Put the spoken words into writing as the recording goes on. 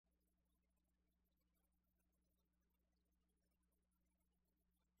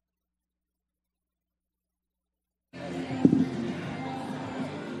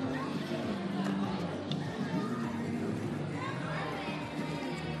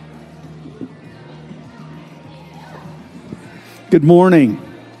Good morning.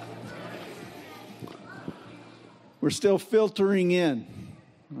 We're still filtering in.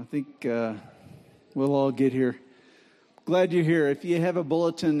 I think we'll all get here. Glad you're here. If you have a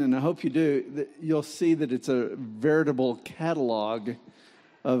bulletin, and I hope you do, you'll see that it's a veritable catalog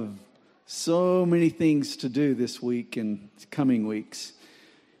of so many things to do this week and coming weeks.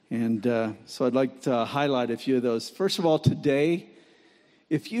 And so I'd like to highlight a few of those. First of all, today,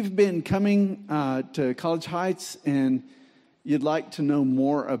 if you've been coming to College Heights and you'd like to know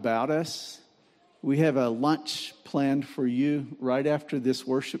more about us, we have a lunch planned for you right after this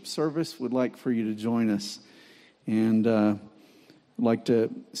worship service. We'd like for you to join us and like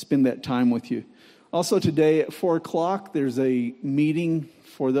to spend that time with you. Also today at 4 o'clock, there's a meeting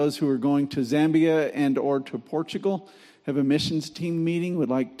for those who are going to Zambia and or to Portugal. Have a missions team meeting. We'd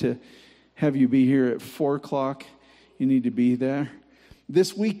like to have you be here at 4 o'clock. You need to be there.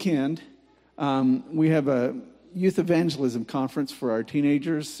 This weekend, we have a youth evangelism conference for our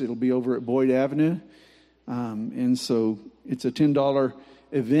teenagers. It'll be over at Boyd Avenue. And so it's a $10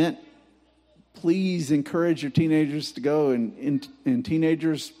 event. Please encourage your teenagers to go. And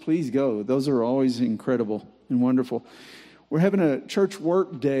teenagers, please go. Those are always incredible and wonderful. We're having a church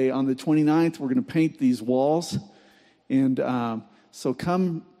work day on the 29th. We're going to paint these walls. And so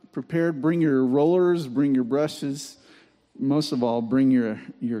come prepared. Bring your rollers. Bring your brushes. Most of all, bring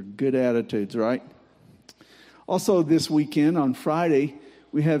your good attitudes, right? Also this weekend, on Friday,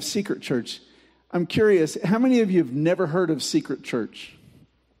 we have Secret Church. I'm curious, how many of you have never heard of Secret Church?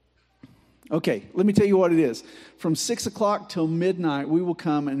 Okay, let me tell you what it is. From 6 o'clock till midnight, we will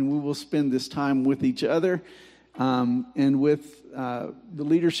come and we will spend this time with each other and with the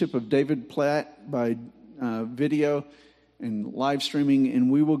leadership of David Platt by video and live streaming, and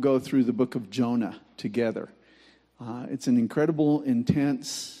we will go through the book of Jonah together. It's an incredible,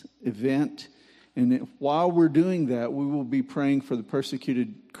 intense event. And while we're doing that, we will be praying for the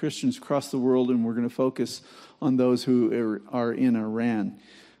persecuted Christians across the world, and we're going to focus on those who are in Iran.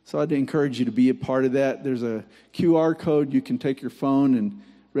 So I'd encourage you to be a part of that. There's a QR code. You can take your phone and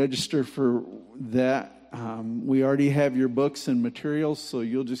register for that. We already have your books and materials, so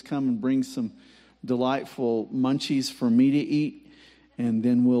you'll just come and bring some delightful munchies for me to eat, and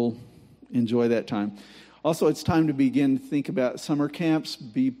then we'll enjoy that time. Also, it's time to begin to think about summer camps,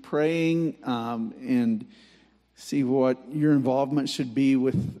 be praying, and see what your involvement should be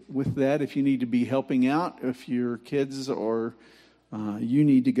with that. If you need to be helping out, if your kids or you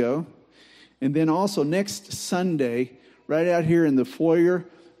need to go. And then also next Sunday, right out here in the foyer,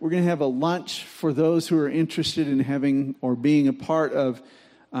 we're going to have a lunch for those who are interested in having or being a part of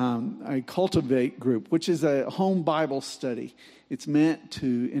a Cultivate group, which is a home Bible study. It's meant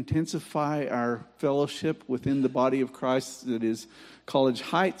to intensify our fellowship within the body of Christ that is College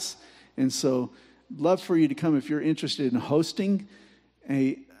Heights. And so, love for you to come if you're interested in hosting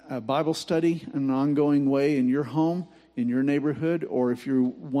a Bible study in an ongoing way in your home, in your neighborhood, or if you're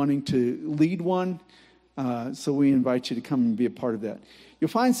wanting to lead one. So we invite you to come and be a part of that. You'll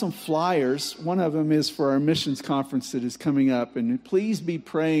find some flyers. One of them is for our missions conference that is coming up. And please be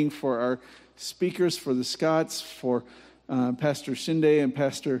praying for our speakers, for the Scots, for Pastor Shinde and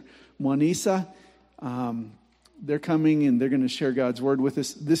Pastor Juanisa. They're coming and they're going to share God's word with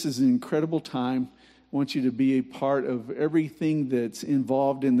us. This is an incredible time. I want you to be a part of everything that's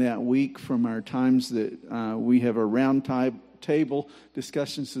involved in that week, from our times that we have a round table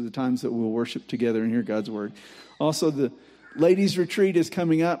discussions to the times that we'll worship together and hear God's word. Also, the ladies' retreat is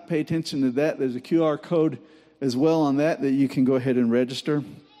coming up. Pay attention to that. There's a QR code as well on that you can go ahead and register.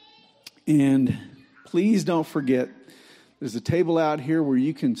 And please don't forget, there's a table out here where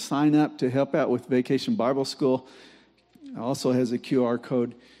you can sign up to help out with Vacation Bible School. It also has a QR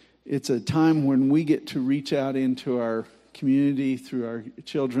code. It's a time when we get to reach out into our community through our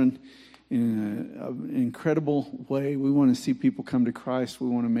children in an incredible way. We want to see people come to Christ. We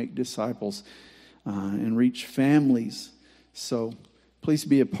want to make disciples and reach families. So please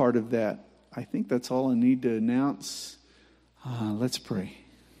be a part of that. I think that's all I need to announce. Let's pray.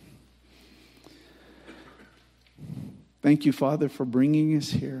 Thank you, Father, for bringing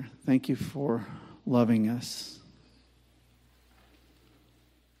us here. Thank you for loving us,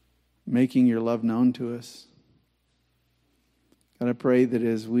 making your love known to us. God, I pray that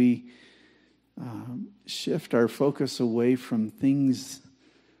as we shift our focus away from things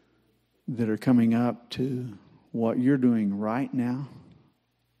that are coming up to what you're doing right now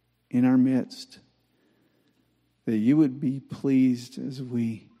in our midst, that you would be pleased as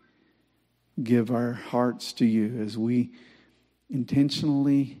we give our hearts to you, as we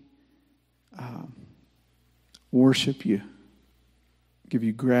intentionally worship you, give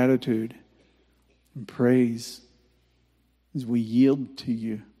you gratitude and praise as we yield to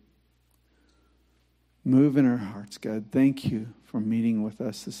you. Move in our hearts, God. Thank you for meeting with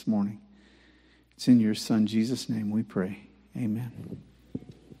us this morning. It's in your Son, Jesus' name, we pray. Amen.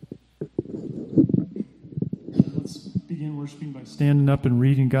 Let's begin worshiping by standing up and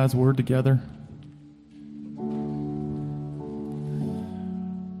reading God's Word together.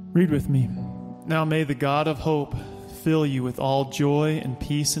 Read with me. Now may the God of hope fill you with all joy and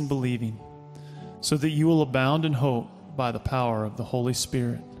peace in believing, so that you will abound in hope by the power of the Holy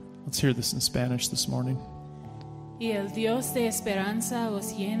Spirit. Let's hear this in Spanish this morning. Y el Dios de esperanza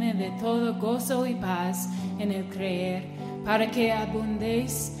os llene de todo gozo y paz en el creer, para que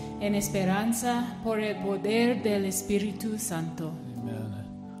abundéis en esperanza por el poder del Espíritu Santo. Amen.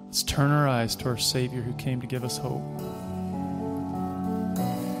 Let's turn our eyes to our Savior who came to give us hope.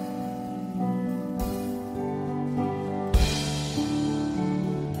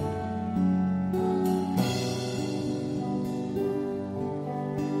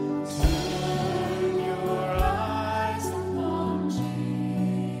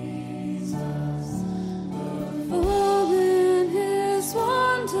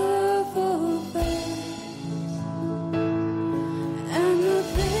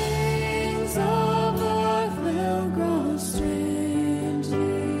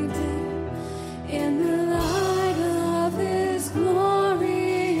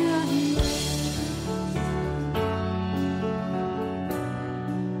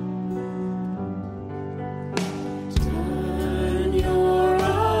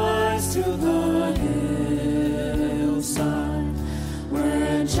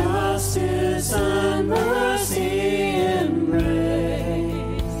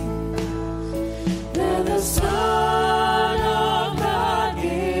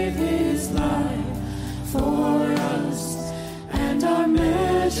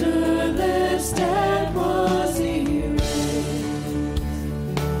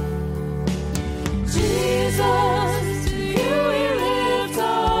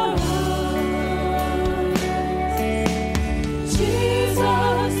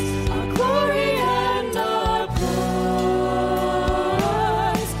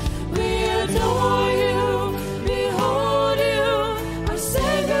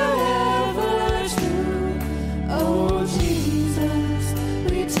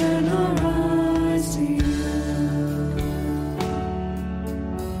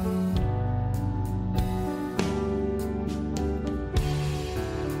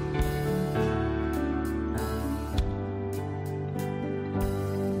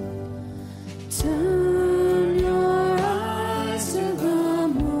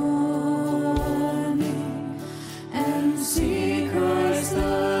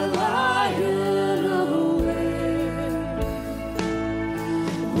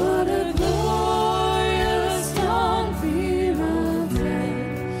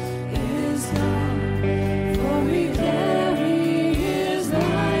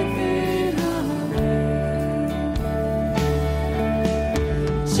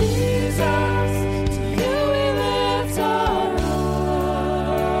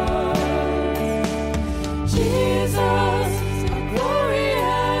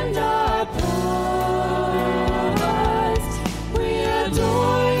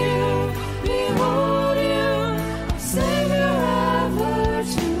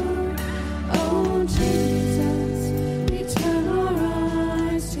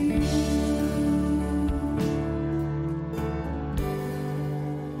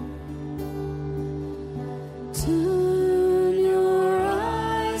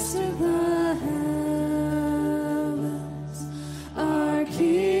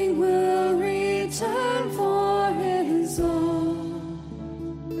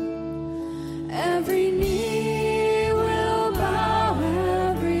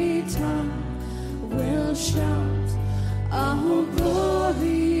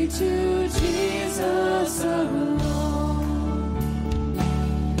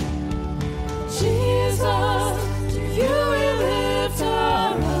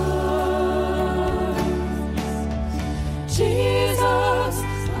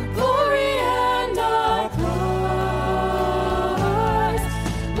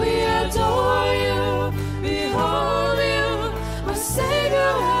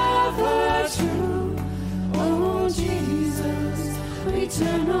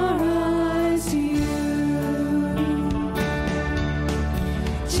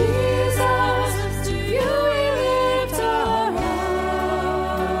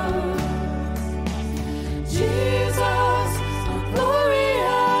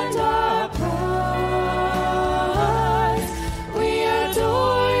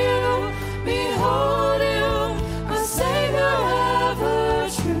 Savior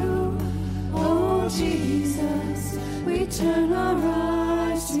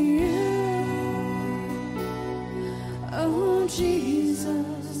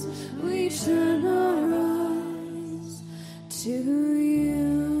to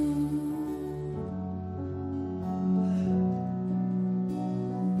you.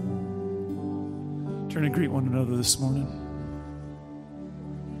 Turn and greet one another this morning.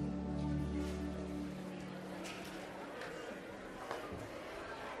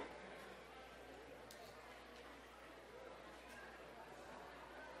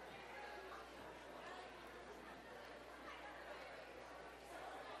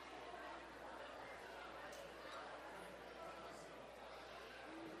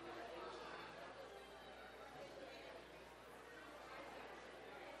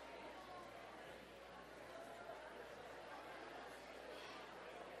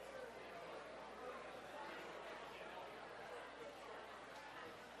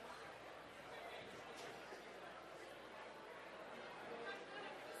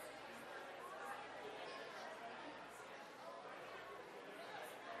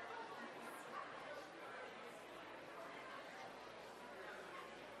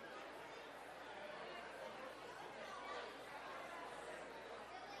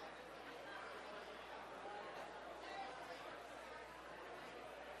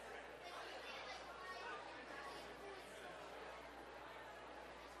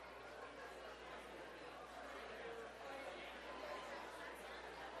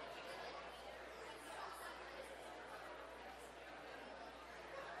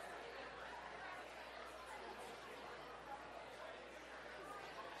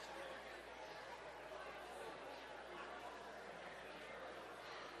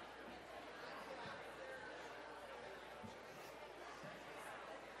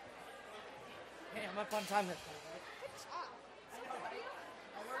 Damn, what fun time this was. It's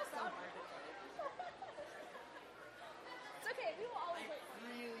okay, we will always wait.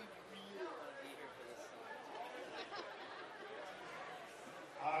 Really want to be here for this song.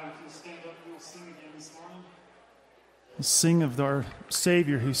 If you stand up, we'll sing again this morning. We'll sing of our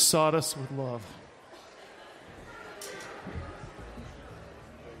Savior who sought us with love.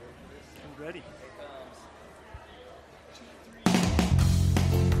 I'm ready.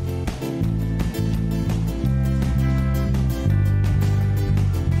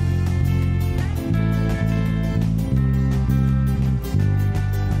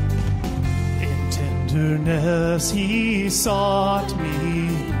 He sought me,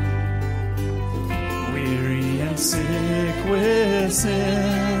 weary and sick with sin,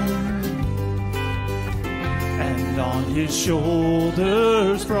 and on his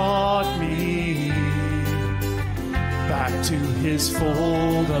shoulders brought me back to his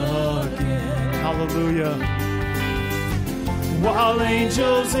fold again. Hallelujah. While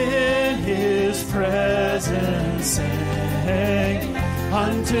angels in his presence sang,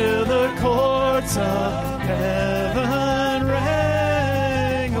 until the courts of heaven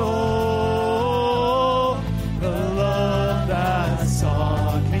rang. Oh, the love that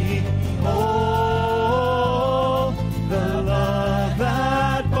sought me. Oh, the love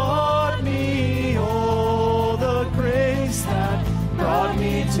that bought me. Oh, the grace that brought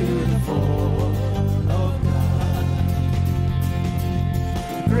me to the fold of God.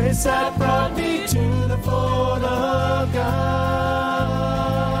 Grace that brought me to the fold of God.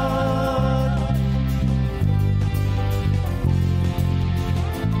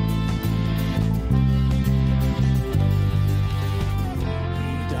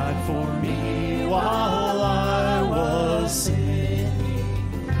 While I was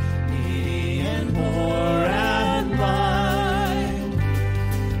sinning, needy and poor and blind,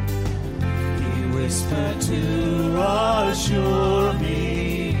 he whispered to assure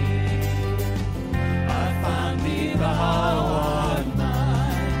me, I found thee, thou art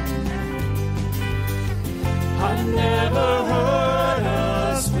mine. I never heard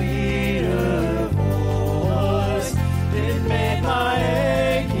a sweeter voice. It made my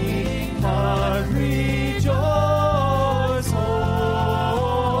aching heart rejoice.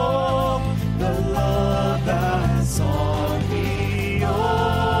 Oh, the love that sought me.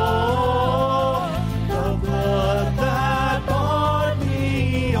 Oh, the blood that bought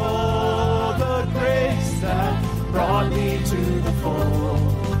me. Oh, the grace that brought me to the fold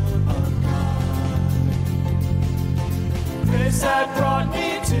of God. Grace that brought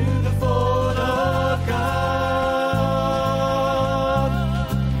me to the fold of God.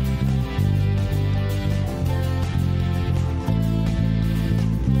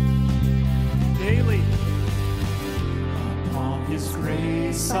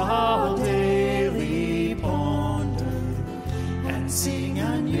 I'll daily ponder and sing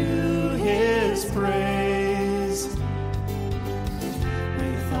anew his praise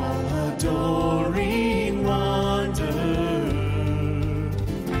with all adoring wonder.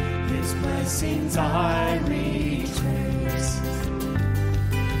 His presence blessings I retrace.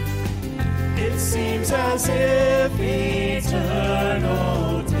 It seems as if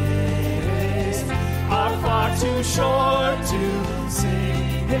eternal days are far too short to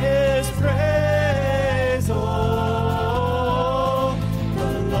sing His praise. Oh,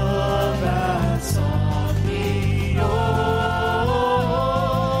 the love that sought me. Oh,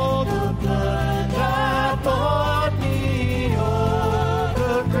 the blood that bought me. Oh,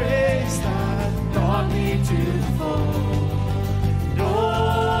 the grace that brought me to the fold.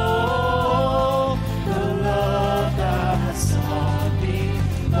 Oh, the love that sought me.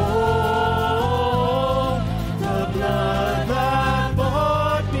 Oh, the blood that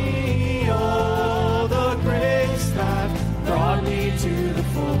bought me. Oh, the grace that brought me to the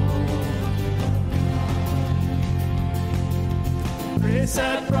fold. Grace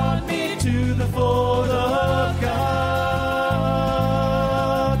that brought me to the fold of God.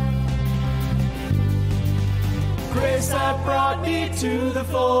 Grace that brought me to the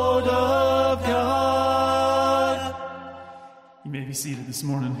fold of God. You may be seated this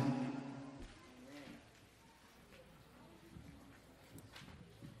morning.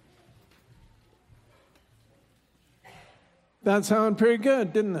 That sounded pretty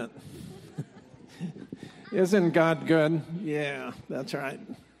good, didn't it? Isn't God good? Yeah, that's right.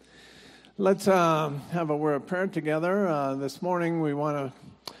 Let's have a word of prayer together. This morning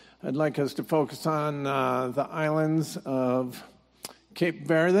I'd like us to focus on the islands of Cape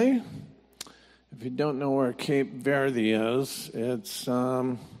Verde. If you don't know where Cape Verde is, it's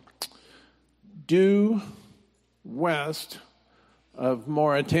due west of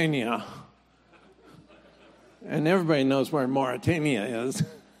Mauritania. And everybody knows where Mauritania is.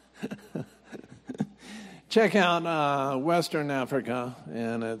 Check out Western Africa,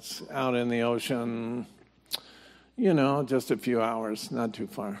 and it's out in the ocean, just a few hours, not too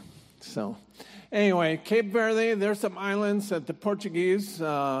far. So anyway, Cape Verde, there's some islands that the Portuguese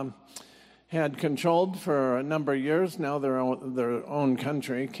had controlled for a number of years. Now they're their own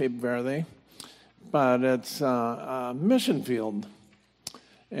country, Cape Verde. But it's a mission field.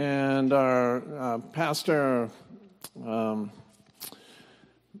 And our pastor,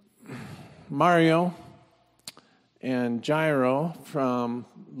 Mario and Jairo from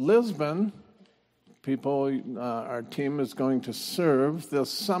Lisbon, our team is going to serve this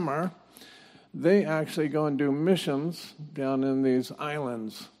summer. They actually go and do missions down in these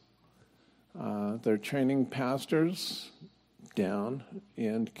islands. They're training pastors down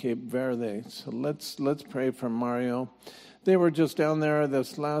in Cape Verde. So let's pray for Mario. They were just down there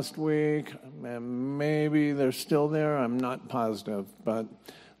this last week, and maybe they're still there. I'm not positive, but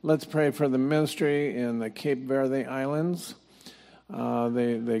let's pray for the ministry in the Cape Verde Islands.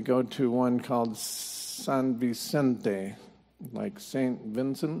 They go to one called San Vicente, like Saint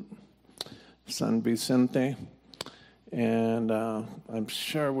Vincent, San Vicente. And I'm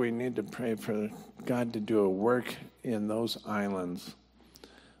sure we need to pray for God to do a work in those islands.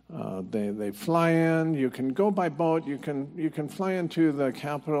 They fly in. You can go by boat. You can fly into the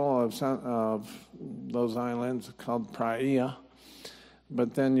capital of those islands called Praia,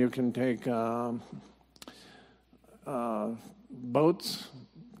 but then you can take boats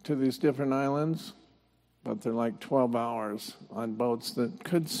to these different islands. But they're like 12 hours on boats that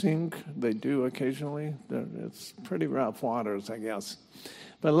could sink. They do occasionally. It's pretty rough waters, I guess.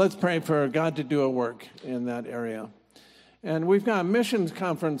 But let's pray for God to do a work in that area. And we've got a missions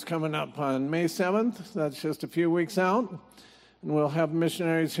conference coming up on May 7th. That's just a few weeks out. And we'll have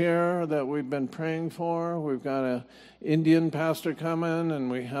missionaries here that we've been praying for. We've got an Indian pastor coming, and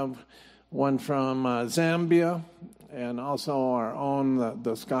we have one from Zambia. And also our own,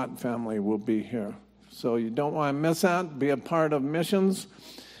 the Scott family will be here. So you don't want to miss that. Be a part of missions.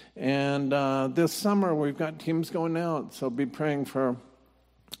 And this summer we've got teams going out. So be praying for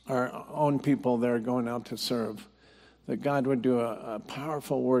our own people there going out to serve. That God would do a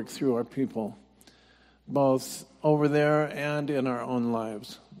powerful work through our people, both over there and in our own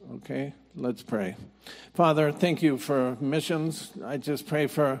lives. Okay? Let's pray. Father, thank you for missions. I just pray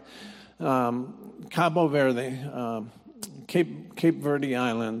for Cabo Verde, Cape Verde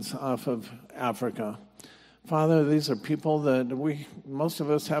Islands off of Africa. Father, these are people that most of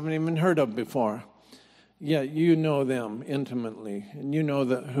us haven't even heard of before. Yet you know them intimately, and you know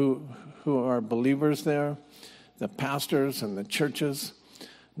who are believers there, the pastors and the churches.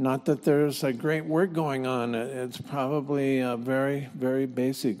 Not that there's a great work going on. It's probably very, very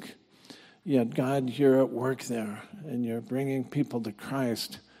basic. Yet, God, you're at work there, and you're bringing people to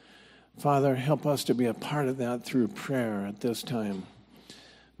Christ. Father, help us to be a part of that through prayer at this time.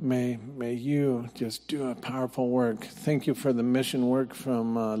 May you just do a powerful work. Thank you for the mission work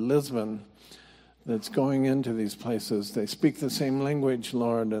from Lisbon that's going into these places. They speak the same language,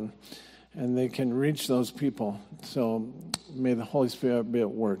 Lord, and they can reach those people. So may the Holy Spirit be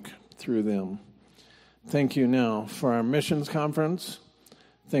at work through them. Thank you now for our missions conference.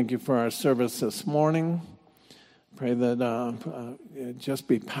 Thank you for our service this morning. Pray that it just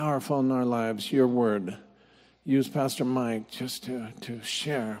be powerful in our lives, your word. Use Pastor Mike just to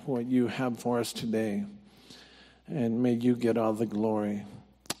share what you have for us today. And may you get all the glory.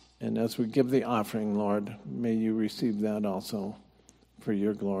 And as we give the offering, Lord, may you receive that also for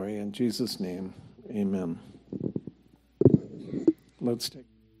your glory. In Jesus' name, amen. Let's take.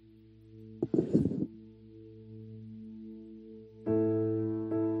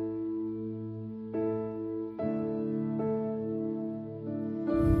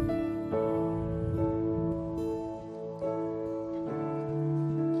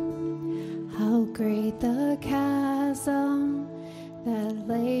 How great the chasm that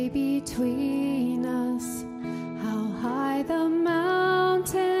lay between us, how high the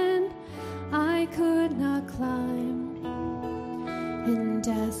mountain I could not climb. In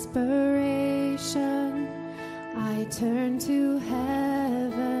desperation, I turned to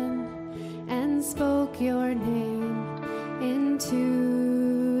heaven and spoke your name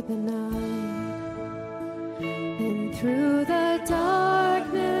into the night. And through the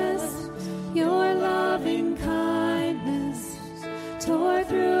darkness, your loving kindness tore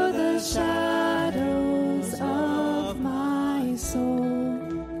through the shadows of my soul.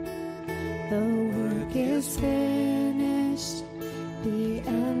 The work is finished, the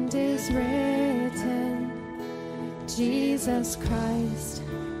end is written. Jesus Christ,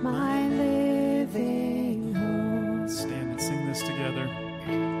 my living hope. Stand and sing this together.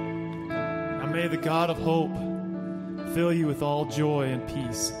 Now may the God of hope fill you with all joy and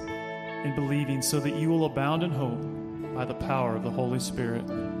peace in believing, so that you will abound in hope by the power of the Holy Spirit.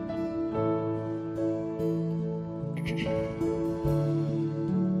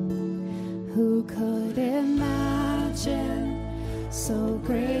 Who could imagine so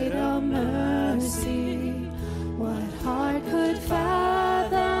great a mercy? What heart could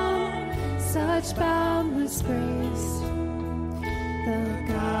fathom such boundless grace? The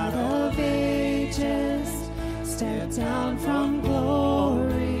God of ages stepped down from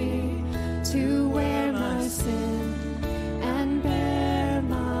glory to wear my sin and bear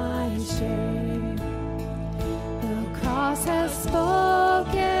my shame. The cross has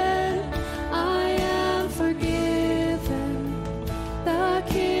spoken, I am forgiven. The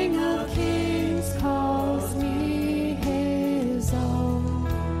King of Kings calls me his own.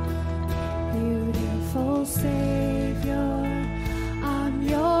 Beautiful Savior, I'm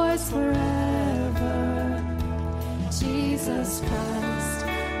yours forever. Jesus Christ,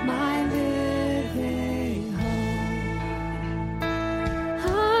 my living hope.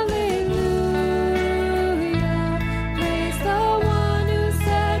 Hallelujah, praise the one who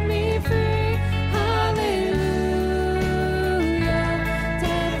set me free. Hallelujah,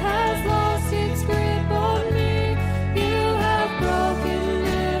 death has lost its grip on me. You have broken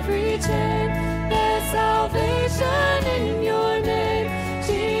every chain. There's salvation in your name,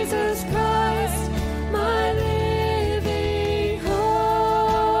 Jesus Christ, my living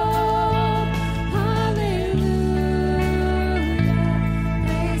hope. Hallelujah,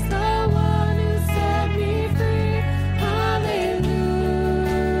 praise the one who set me free. Hallelujah,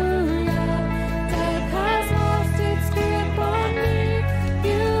 death has lost its grip on me.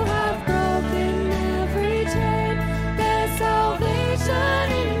 You have broken every chain. There's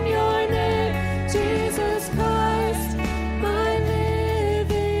salvation in your name, Jesus Christ, my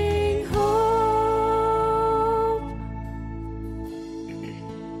living hope.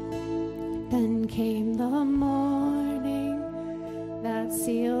 Then came the morning that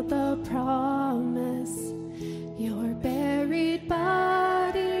sealed the promise. Your buried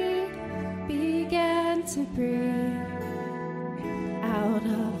body began to breathe. Out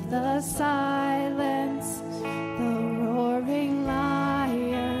of the silence, the roaring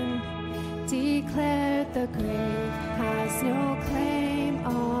lion declared the grave has no claim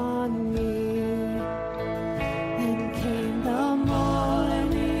on me. Then came the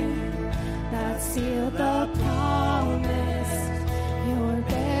morning that sealed the promise. Your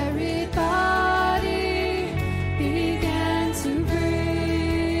buried body began to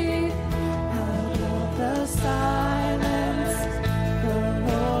breathe. Out of the silence, the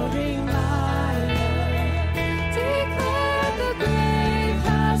roaring lion declared the grave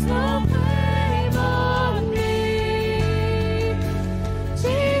has no claim on me.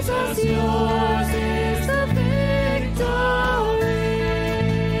 Jesus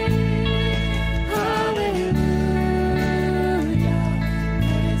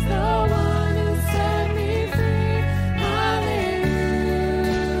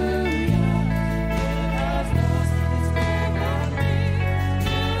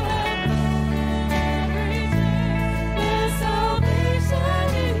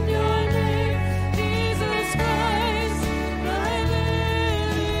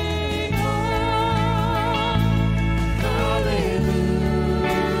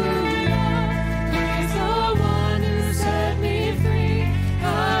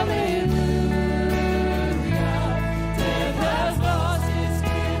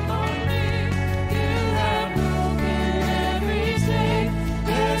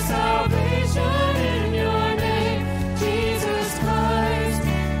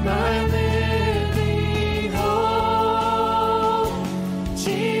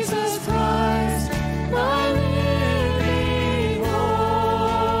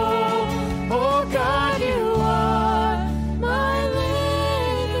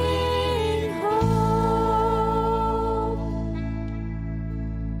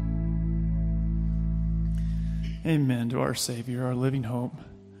Amen to our Savior, our living hope.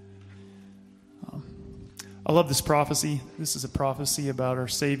 I love this prophecy. This is a prophecy about our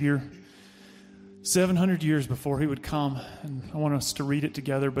Savior 700 years before he would come. And I want us to read it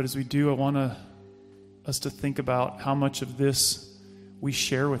together, but as we do, I want us to think about how much of this we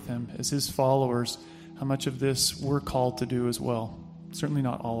share with him as his followers, how much of this we're called to do as well. Certainly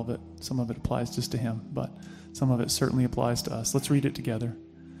not all of it. Some of it applies just to him, but some of it certainly applies to us. Let's read it together.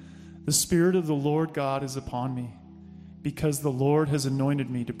 The Spirit of the Lord God is upon me, because the Lord has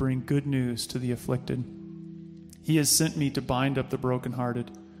anointed me to bring good news to the afflicted. He has sent me to bind up the brokenhearted,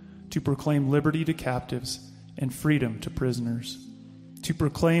 to proclaim liberty to captives and freedom to prisoners, to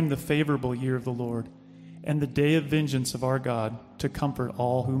proclaim the favorable year of the Lord and the day of vengeance of our God, to comfort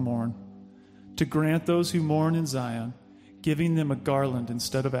all who mourn, to grant those who mourn in Zion, giving them a garland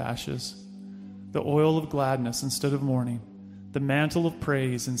instead of ashes, the oil of gladness instead of mourning, the mantle of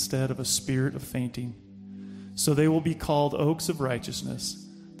praise instead of a spirit of fainting. So they will be called oaks of righteousness,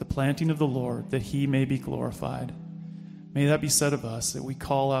 the planting of the Lord, that he may be glorified. May that be said of us, that we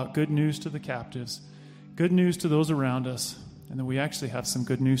call out good news to the captives, good news to those around us, and that we actually have some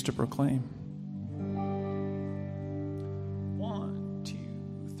good news to proclaim. 1, 2,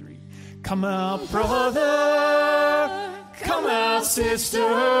 3. Come out, brother. Come out, sister.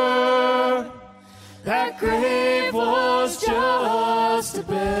 That grave was just a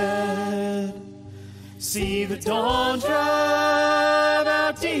bed. See the dawn drive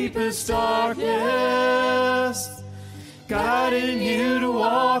out deepest darkness, guiding you to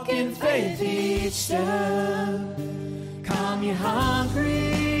walk in faith each step. Come you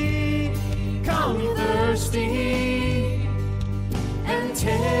hungry, come you thirsty, and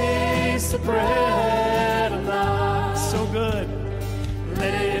taste the bread of life. So good.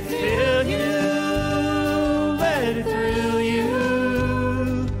 Let it fill you, let it thrill you.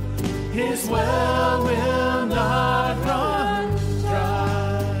 His well will not run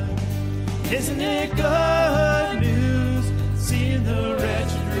dry. Isn't it good news? Seeing the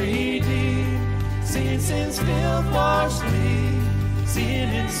wretched redeemed, seeing sin's filth washed clean, seeing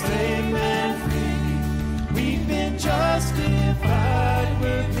enslaved men free. We've been justified,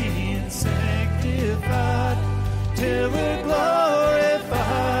 we're being sanctified, till we're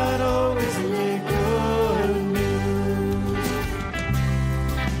glorified. Oh, isn't it good news?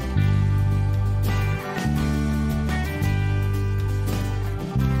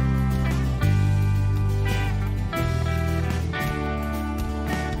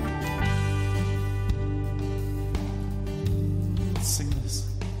 Sing this.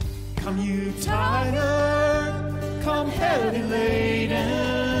 Come you tired, come heavy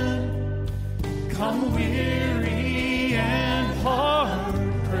laden, come weary and hard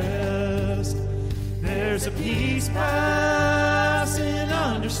pressed. There's a peace passing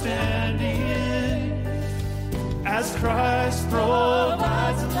understanding, as Christ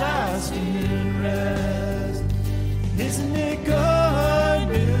provides a lasting rest. Isn't it good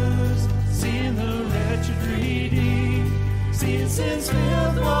news? Seeing the wretched redeemed, seeing sin's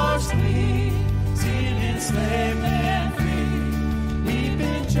filth washed clean, seeing enslaved men free. We've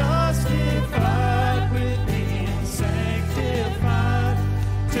been justified, we're being sanctified,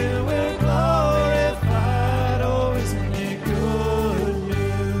 till we're glorified. Oh, isn't it good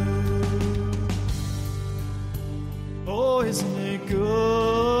news? Oh, isn't it good?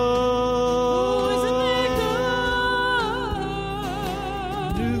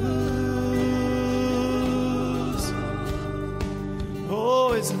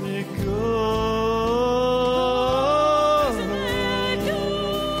 Oh, isn't it good?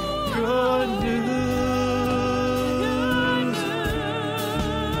 Good news.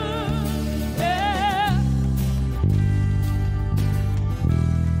 Yeah.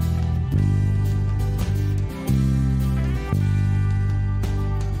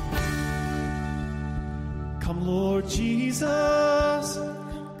 Come, Lord Jesus.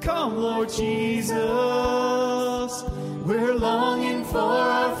 Come, Lord Jesus. We're longing for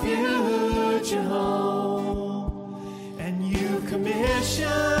our future home, and you commission,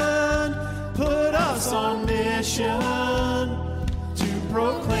 put us on mission to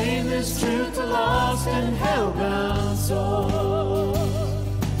proclaim this truth to lost and hell-bound souls,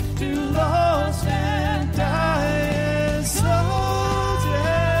 to lost and dying souls.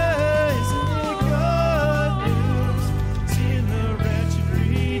 Yeah, isn't it good news? Seeing the wretched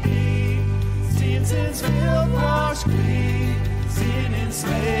redeemed, seeing sin's filth washed clean, seeing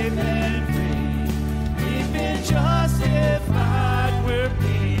enslaved men free. We've been justified, we're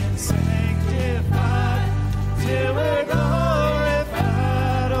being sanctified, till we're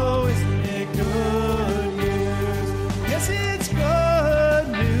glorified. Oh, isn't it good news? Yes, it's good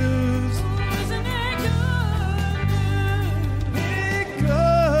news. Isn't it good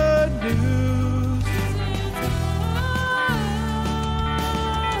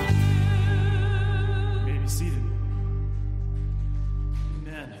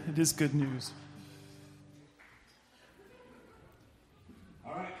It is good news.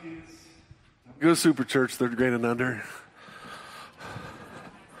 All right, kids. Go to Super Church, third grade and under.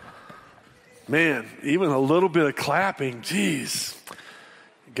 Man, even a little bit of clapping, geez.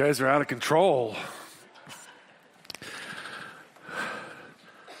 You guys are out of control.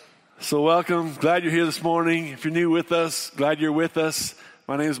 So welcome. Glad you're here this morning. If you're new with us, glad you're with us.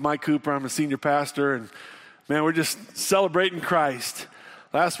 My name is Mike Cooper. I'm a senior pastor. And man, we're just celebrating Christ.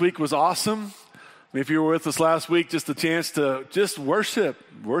 Last week was awesome. If you were with us last week, just a chance to just worship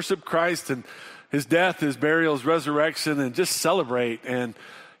Christ and his death, his burial, his resurrection, and just celebrate. And,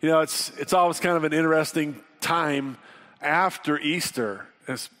 you know, it's always kind of an interesting time after Easter.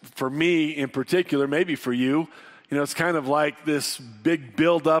 As for me in particular, maybe for you, you know, it's kind of like this big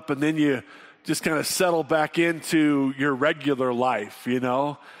build-up, and then you just kind of settle back into your regular life, you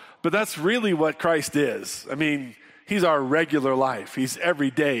know. But that's really what Christ is. I mean, he's our regular life. He's every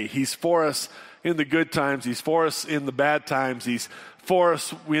day. He's for us in the good times. He's for us in the bad times. He's for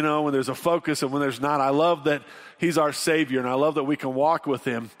us, you know, when there's a focus and when there's not. I love that he's our Savior, and I love that we can walk with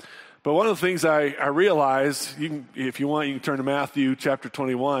him. But one of the things I realize, if you want, you can turn to Matthew chapter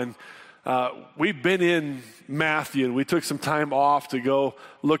 21. We've been in Matthew, and we took some time off to go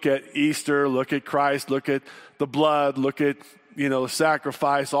look at Easter, look at Christ, look at the blood, look at, you know, the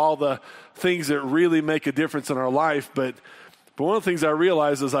sacrifice, all the things that really make a difference in our life. But one of the things I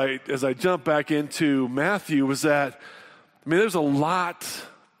realized as I jumped back into Matthew was that, I mean, there's a lot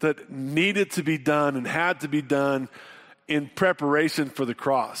that needed to be done and had to be done in preparation for the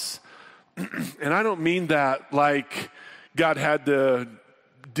cross. And I don't mean that like God had to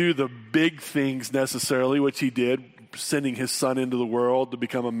do the big things necessarily, which he did, sending his son into the world to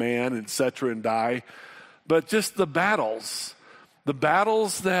become a man, etc., and die. But just the battles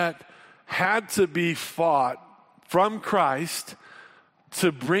that had to be fought from Christ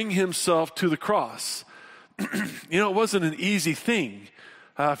to bring himself to the cross. You know, it wasn't an easy thing.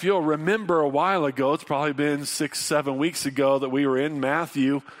 If you'll remember a while ago, it's probably been 6-7 weeks ago that we were in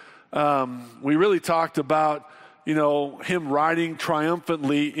Matthew. We really talked about, you know, him riding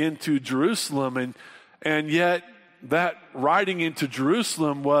triumphantly into Jerusalem. And yet that riding into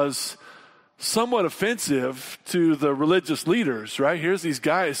Jerusalem was somewhat offensive to the religious leaders, right? Here's these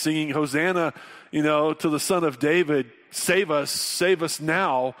guys singing Hosanna, you know, to the Son of David, save us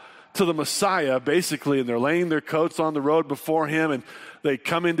now, to the Messiah, basically. And they're laying their coats on the road before him, and they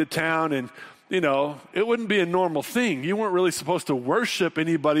come into town, and, you know, it wouldn't be a normal thing. You weren't really supposed to worship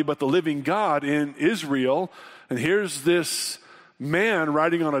anybody but the living God in Israel. And here's this man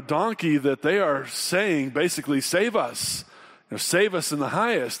riding on a donkey that they are saying, basically, save us, you know, save us in the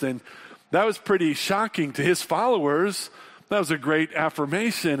highest. And that was pretty shocking to his followers. That was a great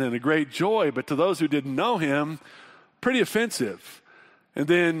affirmation and a great joy. But to those who didn't know him, pretty offensive. And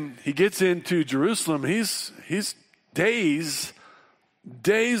then he gets into Jerusalem. He's days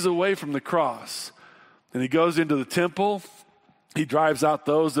away from the cross. And he goes into the temple. He drives out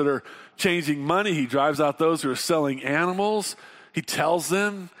those that are changing money. He drives out those who are selling animals. He tells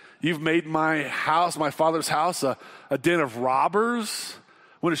them, you've made my house, my Father's house, a den of robbers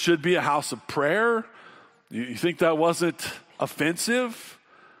when it should be a house of prayer. You think that wasn't offensive?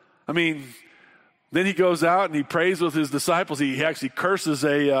 I mean, then he goes out and he prays with his disciples. He actually curses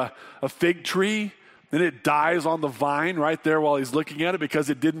a fig tree. Then it dies on the vine right there while he's looking at it because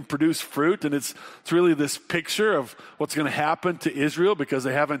it didn't produce fruit. And it's really this picture of what's going to happen to Israel because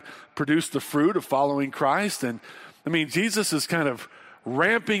they haven't produced the fruit of following Christ. And I mean, Jesus is kind of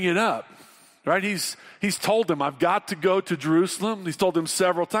ramping it up, right? He's told them, I've got to go to Jerusalem. He's told them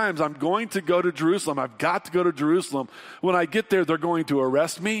several times, I'm going to go to Jerusalem. I've got to go to Jerusalem. When I get there, they're going to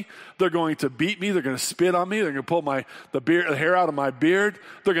arrest me. They're going to beat me. They're going to spit on me. They're going to pull the hair out of my beard.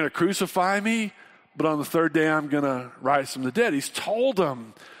 They're going to crucify me. But on the third day, I'm going to rise from the dead. He's told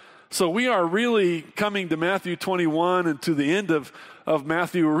them. So we are really coming to Matthew 21 and to the end of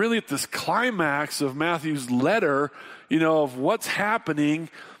Matthew. We're really at this climax of Matthew's letter, you know, of what's happening,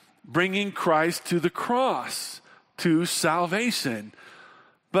 bringing Christ to the cross, to salvation.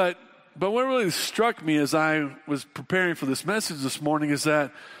 But what really struck me as I was preparing for this message this morning is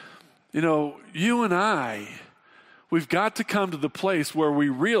that, you know, you and I, we've got to come to the place where we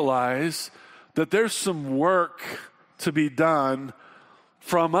realize that there's some work to be done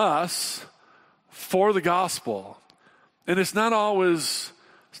from us for the gospel. And it's not always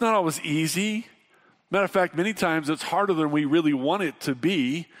easy. Matter of fact, many times it's harder than we really want it to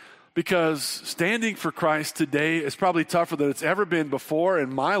be because standing for Christ today is probably tougher than it's ever been before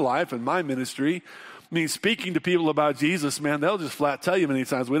in my life and my ministry. I mean, speaking to people about Jesus, man, they'll just flat tell you many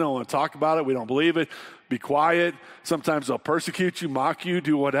times, we don't want to talk about it, we don't believe it, be quiet. Sometimes they'll persecute you, mock you,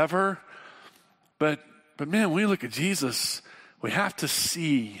 do whatever. But man, when we look at Jesus, we have to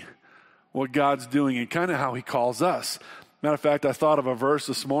see what God's doing and kind of how he calls us. Matter of fact, I thought of a verse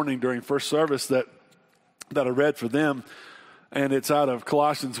this morning during first service that I read for them, and it's out of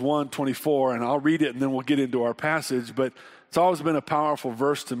Colossians 1:24, and I'll read it and then we'll get into our passage, but it's always been a powerful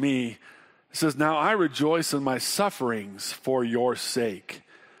verse to me. It says, now I rejoice in my sufferings for your sake,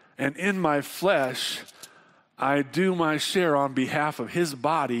 and in my flesh I do my share on behalf of his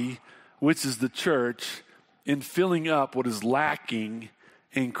body, which is the church, in filling up what is lacking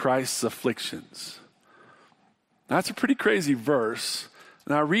in Christ's afflictions. That's a pretty crazy verse,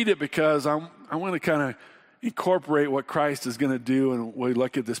 and I read it because I want to kind of incorporate what Christ is going to do, and we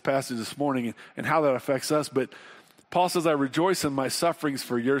look at this passage this morning and how that affects us. But Paul says, I rejoice in my sufferings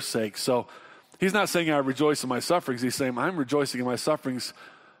for your sake. So he's not saying I rejoice in my sufferings. He's saying I'm rejoicing in my sufferings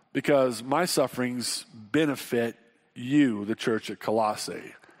because my sufferings benefit you, the church at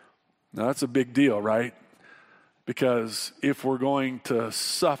Colossae. Now that's a big deal, right? Because if we're going to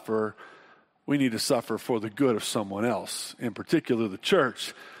suffer, we need to suffer for the good of someone else, in particular the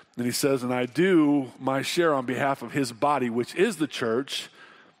church. And he says, and I do my share on behalf of his body, which is the church.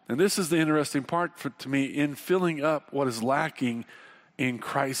 And this is the interesting part to me, in filling up what is lacking in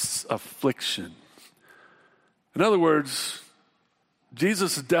Christ's affliction. In other words,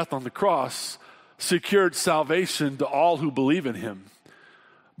 Jesus' death on the cross secured salvation to all who believe in him.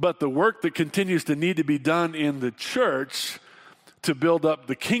 But the work that continues to need to be done in the church to build up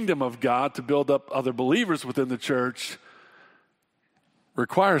the kingdom of God, to build up other believers within the church,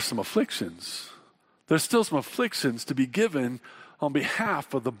 requires some afflictions. There's still some afflictions to be given on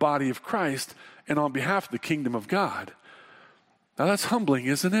behalf of the body of Christ and on behalf of the kingdom of God. Now that's humbling,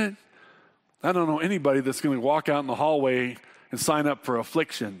 isn't it? I don't know anybody that's going to walk out in the hallway and sign up for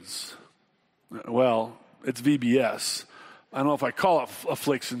afflictions. Well, it's VBS. I don't know if I call it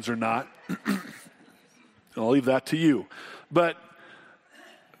afflictions or not. I'll leave that to you. But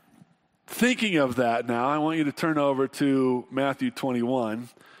thinking of that now, I want you to turn over to Matthew 21,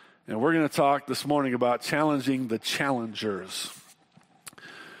 and we're going to talk this morning about challenging the challengers.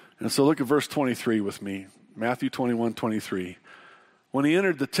 And so look at verse 23 with me, Matthew 21:23. When he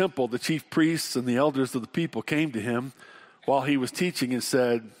entered the temple, the chief priests and the elders of the people came to him while he was teaching and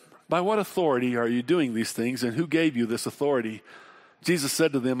said, by what authority are you doing these things, and who gave you this authority? Jesus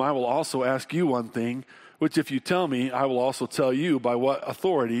said to them, I will also ask you one thing, which if you tell me, I will also tell you by what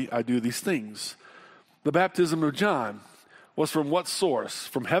authority I do these things. The baptism of John was from what source?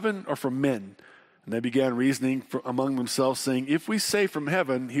 From heaven or from men? And they began reasoning among themselves, saying, if we say from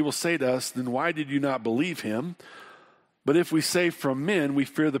heaven, he will say to us, then why did you not believe him? But if we say from men, we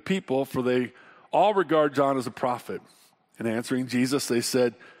fear the people, for they all regard John as a prophet. And answering Jesus, they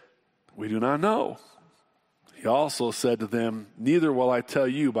said, we do not know. He also said to them, neither will I tell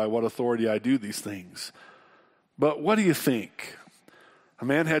you by what authority I do these things. But what do you think? A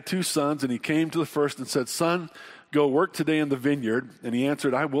man had 2 sons, and he came to the first and said, son, go work today in the vineyard. And he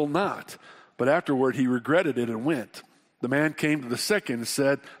answered, I will not. But afterward he regretted it and went. The man came to the second and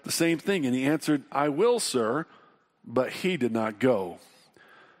said the same thing. And he answered, I will, sir. But he did not go.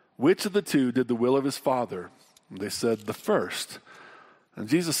 Which of the 2 did the will of his father? And they said, the first. And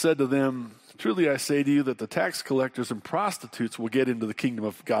Jesus said to them, truly I say to you that the tax collectors and prostitutes will get into the kingdom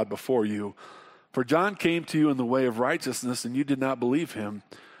of God before you. For John came to you in the way of righteousness, and you did not believe him.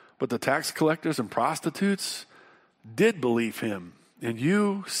 But the tax collectors and prostitutes did believe him. And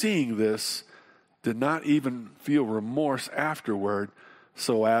you, seeing this, did not even feel remorse afterward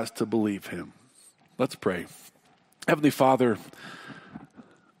so as to believe him. Let's pray. Heavenly Father,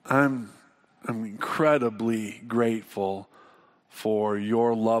 I'm incredibly grateful for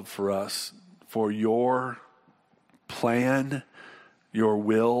your love for us, for your plan, your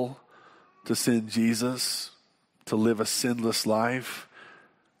will to send Jesus to live a sinless life,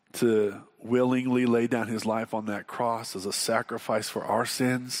 to willingly lay down his life on that cross as a sacrifice for our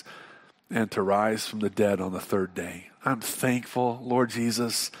sins, and to rise from the dead on the 3rd day. I'm thankful, Lord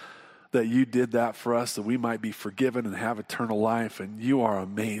Jesus, that you did that for us, that we might be forgiven and have eternal life, and you are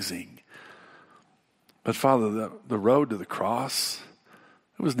amazing. But Father, the road to the cross,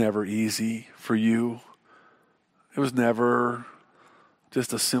 it was never easy for you. It was never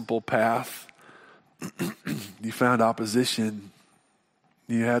just a simple path. You found opposition.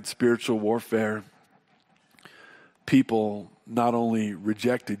 You had spiritual warfare. People not only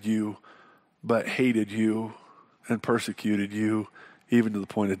rejected you, but hated you and persecuted you, even to the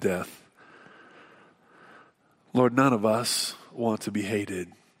point of death. Lord, none of us want to be hated.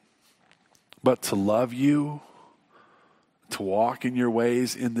 But to love you, to walk in your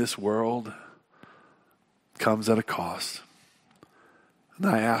ways in this world, comes at a cost. And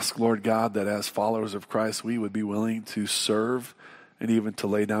I ask, Lord God, that as followers of Christ, we would be willing to serve and even to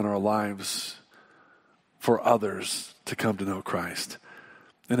lay down our lives for others to come to know Christ.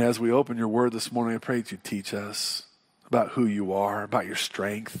 And as we open your word this morning, I pray that you teach us about who you are, about your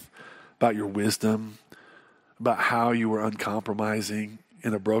strength, about your wisdom, about how you were uncompromising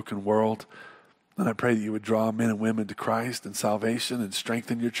in a broken world. And I pray that you would draw men and women to Christ and salvation and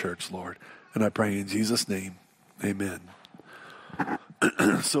strengthen your church, Lord. And I pray in Jesus' name, amen.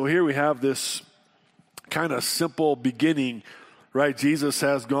 So here we have this kind of simple beginning, right? Jesus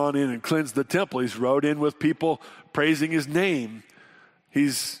has gone in and cleansed the temple. He's rode in with people praising his name.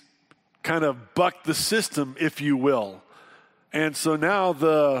 He's kind of bucked the system, if you will. And so now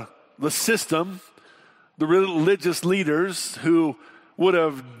the system, the religious leaders who would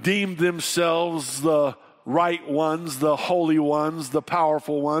have deemed themselves the right ones, the holy ones, the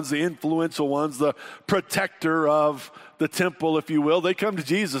powerful ones, the influential ones, the protector of the temple, if you will, they come to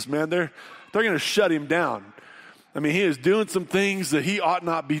Jesus, man. They're going to shut him down. I mean, he is doing some things that he ought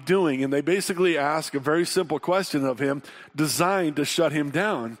not be doing, and they basically ask a very simple question of him designed to shut him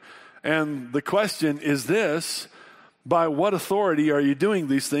down. And the question is this: by what authority are you doing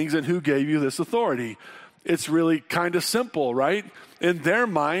these things, and who gave you this authority? It's really kind of simple, right? In their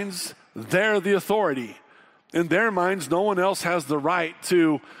minds, they're the authority. In their minds, no one else has the right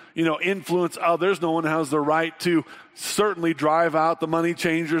to, influence others. No one has the right to certainly drive out the money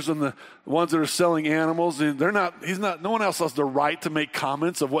changers and the ones that are selling animals. And no one else has the right to make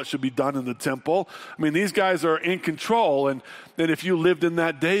comments of what should be done in the temple. I mean, these guys are in control. And if you lived in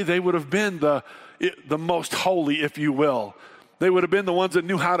that day, they would have been the most holy, if you will. They would have been the ones that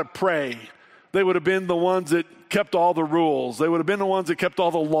knew how to pray. They would have been the ones that kept all the rules. They would have been the ones that kept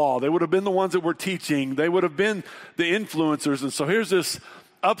all the law. They would have been the ones that were teaching. They would have been the influencers. And so here's this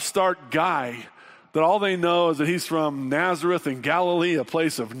upstart guy that all they know is that he's from Nazareth in Galilee, a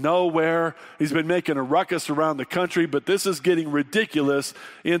place of nowhere. He's been making a ruckus around the country, but this is getting ridiculous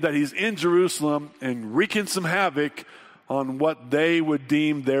in that he's in Jerusalem and wreaking some havoc on what they would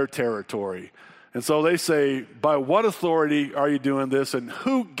deem their territory. And so they say, by what authority are you doing this, and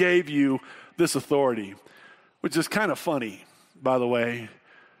who gave you this authority? Which is kind of funny, by the way,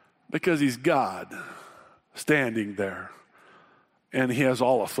 because he's God standing there, and he has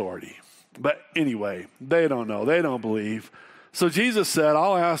all authority. But anyway, they don't know. They don't believe. So Jesus said,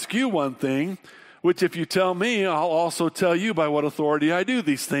 I'll ask you one thing, which if you tell me, I'll also tell you by what authority I do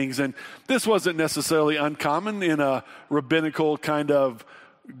these things. And this wasn't necessarily uncommon in a rabbinical kind of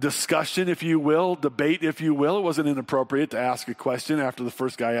discussion, if you will, debate, if you will. It wasn't inappropriate to ask a question after the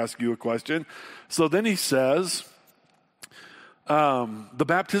first guy asked you a question. So then he says, the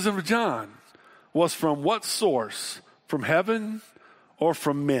baptism of John was from what source? From heaven or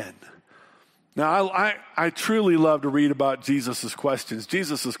from men? Now, I truly love to read about Jesus' questions.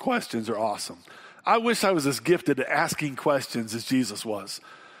 Jesus' questions are awesome. I wish I was as gifted at asking questions as Jesus was.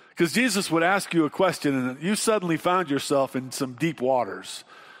 Because Jesus would ask you a question and you suddenly found yourself in some deep waters.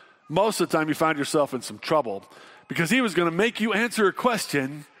 Most of the time you find yourself in some trouble because he was going to make you answer a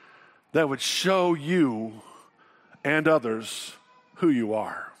question that would show you and others who you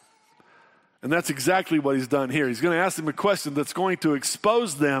are. And that's exactly what he's done here. He's going to ask them a question that's going to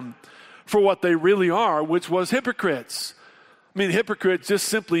expose them for what they really are, which was hypocrites. I mean, hypocrite just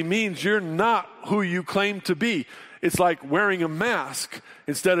simply means you're not who you claim to be. It's like wearing a mask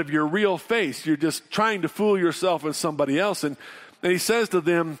instead of your real face. You're just trying to fool yourself as somebody else. And he says to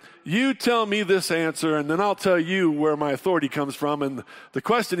them, you tell me this answer, and then I'll tell you where my authority comes from. And the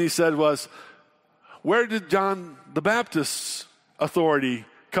question he said was, where did John the Baptist's authority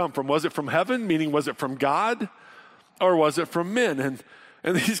come from? Was it from heaven, meaning was it from God, or was it from men?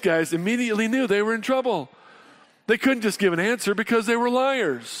 And these guys immediately knew they were in trouble. They couldn't just give an answer because they were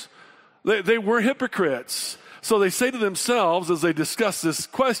liars. They were hypocrites. So they say to themselves as they discuss this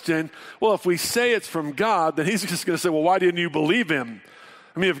question, well, if we say it's from God, then he's just going to say, well, why didn't you believe him?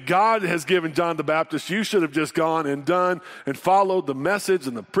 I mean, if God has given John the Baptist, you should have just gone and done and followed the message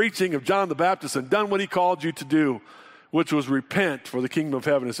and the preaching of John the Baptist and done what he called you to do, which was repent, for the kingdom of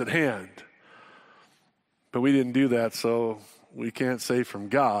heaven is at hand. But we didn't do that, so we can't say from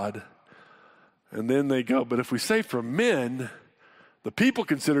God. And then they go, but if we say from men, the people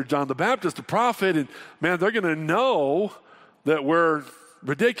consider John the Baptist a prophet, and man, they're going to know that we're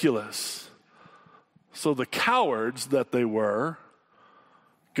ridiculous. So the cowards that they were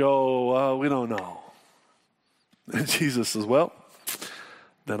go, we don't know. And Jesus says, well,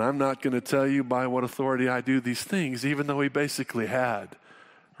 then I'm not going to tell you by what authority I do these things, even though he basically had,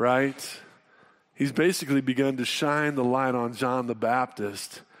 right? he's basically begun to shine the light on John the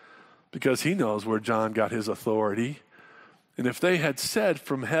Baptist because he knows where John got his authority. And if they had said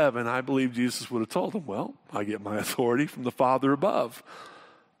from heaven, I believe Jesus would have told them, well, I get my authority from the Father above.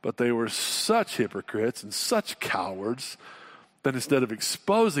 But they were such hypocrites and such cowards that instead of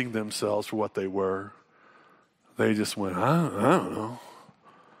exposing themselves for what they were, they just went, I don't know.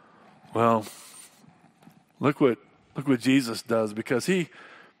 Well, look what Jesus does, because he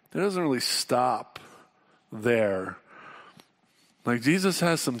doesn't really stop there. Like, Jesus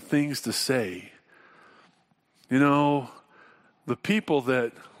has some things to say. You know, the people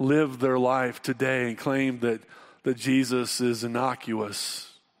that live their life today and claim that Jesus is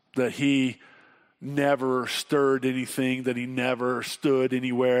innocuous, that he never stirred anything, that he never stood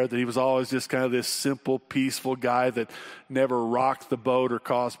anywhere, that he was always just kind of this simple, peaceful guy that never rocked the boat or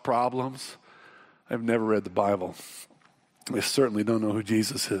caused problems. I've never read the Bible. I certainly don't know who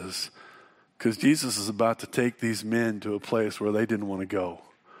Jesus is, because Jesus is about to take these men to a place where they didn't want to go,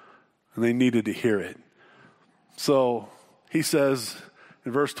 and they needed to hear it. So he says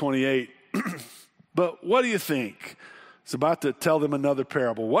in verse 28, but what do you think? He's about to tell them another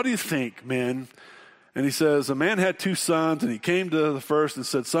parable. What do you think, men? And he says, a man had 2 sons, and he came to the first and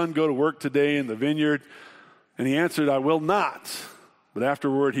said, son, go to work today in the vineyard. And he answered, I will not. But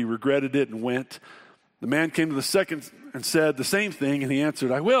afterward he regretted it and went. The man came to the second and said the same thing, and he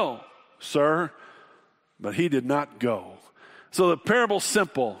answered, I will, sir. But he did not go. So the parable's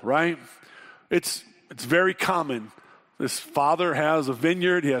simple, right? It's very common. This father has a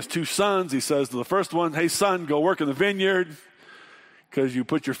vineyard. He has 2 sons. He says to the first one, hey, son, go work in the vineyard because you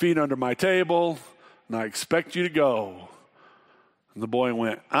put your feet under my table, and I expect you to go. And the boy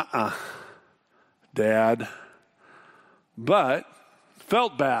went, Dad. But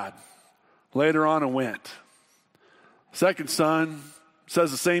felt bad later on and went. Second son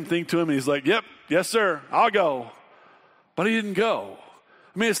says the same thing to him, and he's like, yep, yes, sir, I'll go. But he didn't go.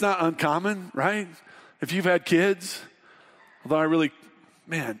 I mean, it's not uncommon, right? If you've had kids, although I really,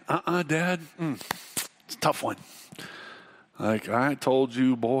 Dad, it's a tough one. Like, I told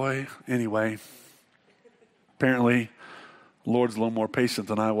you, boy. Anyway, apparently, the Lord's a little more patient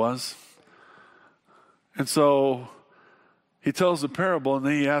than I was. And so he tells the parable, and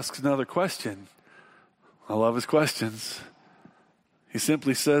then he asks another question. I love his questions. He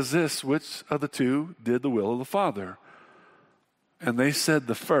simply says this, which of the 2 did the will of the Father? And they said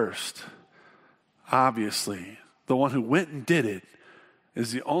the first. Obviously, the one who went and did it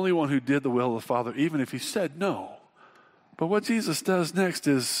is the only one who did the will of the Father, even if he said no. But what Jesus does next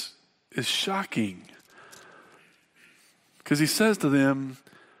is shocking. Because he says to them,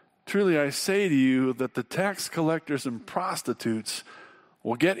 truly I say to you that the tax collectors and prostitutes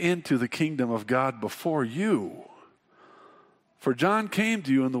will get into the kingdom of God before you. For John came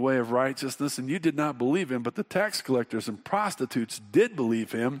to you in the way of righteousness, and you did not believe him, but the tax collectors and prostitutes did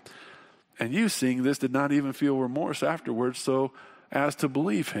believe him. And you, seeing this, did not even feel remorse afterwards so as to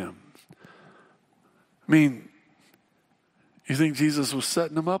believe him. I mean, you think Jesus was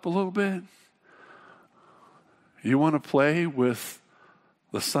setting them up a little bit? You want to play with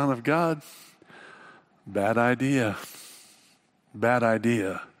the Son of God? Bad idea. Bad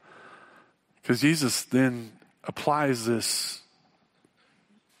idea. Because Jesus then applies this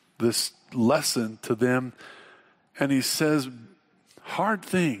lesson to them, and he says hard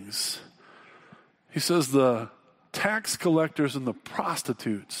things. He says the tax collectors and the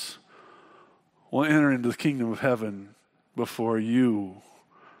prostitutes will enter into the kingdom of heaven before you,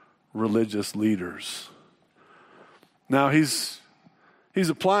 religious leaders. Now he's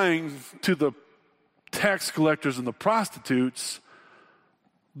applying to the tax collectors and the prostitutes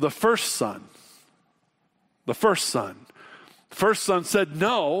the first son. The first son. The first son said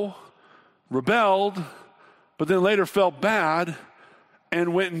no, rebelled, but then later felt bad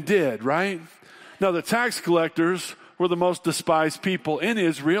and went and did, right? Now, the tax collectors were the most despised people in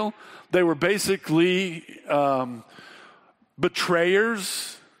Israel. They were basically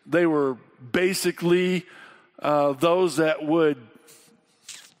betrayers. They were basically those that would,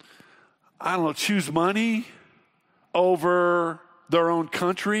 choose money over their own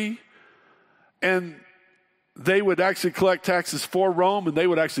country. And they would actually collect taxes for Rome, and they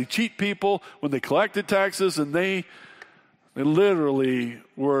would actually cheat people when they collected taxes, and they literally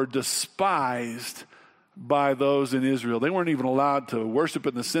were despised by those in Israel. They weren't even allowed to worship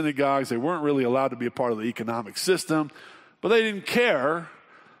in the synagogues. They weren't really allowed to be a part of the economic system, but they didn't care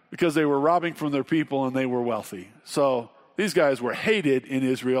because they were robbing from their people and they were wealthy. So these guys were hated in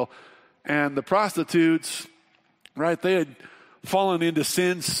Israel, and the prostitutes, right, they had fallen into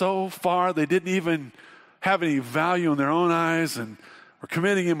sin so far they didn't even have any value in their own eyes and were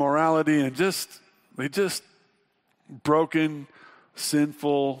committing immorality and just They just broken,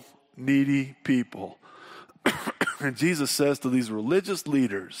 sinful, needy people. And Jesus says to these religious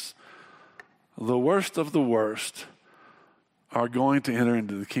leaders, the worst of the worst are going to enter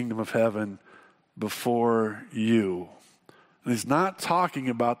into the kingdom of heaven before you. And he's not talking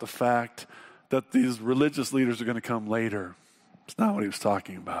about the fact that these religious leaders are going to come later. It's not what he was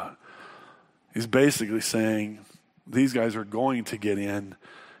talking about. He's basically saying these guys are going to get in,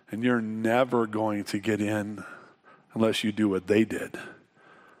 and you're never going to get in unless you do what they did,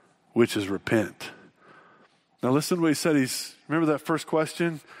 which is repent. Now listen to what he said. Remember that first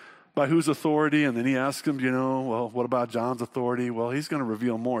question? By whose authority? And then he asks him, well, what about John's authority? Well, he's going to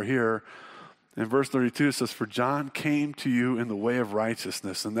reveal more here. In verse 32, it says, for John came to you in the way of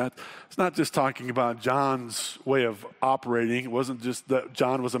righteousness. And that it's not just talking about John's way of operating. It wasn't just that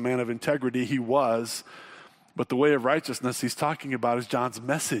John was a man of integrity. He was. But the way of righteousness he's talking about is John's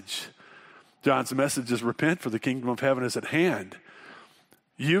message. John's message is repent, for the kingdom of heaven is at hand.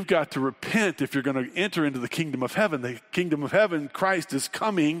 You've got to repent if you're going to enter into the kingdom of heaven. The kingdom of heaven, Christ is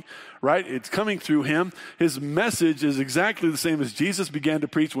coming, right? It's coming through him. His message is exactly the same as Jesus began to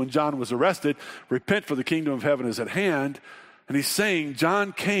preach when John was arrested. Repent, for the kingdom of heaven is at hand. And he's saying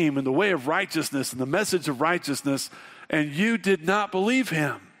John came in the way of righteousness and the message of righteousness, and you did not believe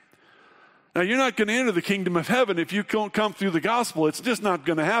him. Now, you're not going to enter the kingdom of heaven if you don't come through the gospel. It's just not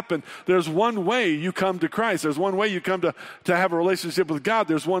going to happen. There's one way you come to Christ. There's one way you come to have a relationship with God.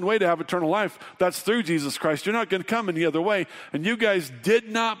 There's one way to have eternal life. That's through Jesus Christ. You're not going to come any other way. And you guys did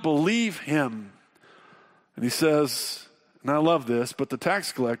not believe him. And he says, and I love this, but the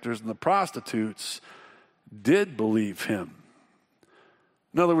tax collectors and the prostitutes did believe him.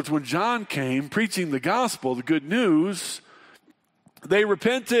 In other words, when John came preaching the gospel, the good news, they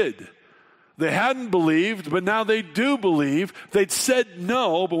repented. They hadn't believed, but now they do believe. They'd said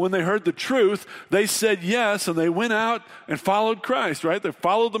no, but when they heard the truth, they said yes, and they went out and followed Christ, right? They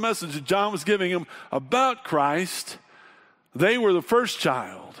followed the message that John was giving them about Christ. They were the first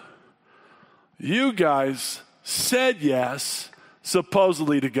child. You guys said yes,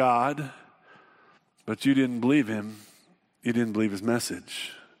 supposedly to God, but you didn't believe him. You didn't believe his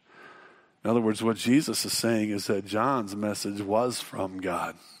message. In other words, what Jesus is saying is that John's message was from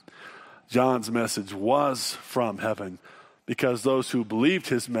God. John's message was from heaven, because those who believed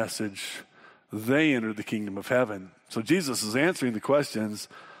his message, they entered the kingdom of heaven. So Jesus is answering the questions,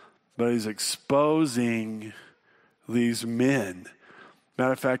 but he's exposing these men.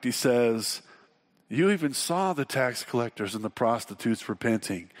 Matter of fact, he says, you even saw the tax collectors and the prostitutes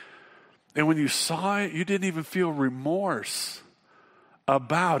repenting. And when you saw it, you didn't even feel remorse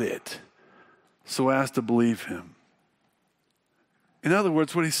about it so as to believe him. In other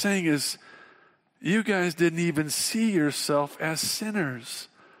words, what he's saying is, you guys didn't even see yourself as sinners.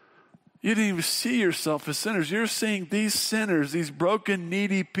 You didn't even see yourself as sinners. You're seeing these sinners, these broken,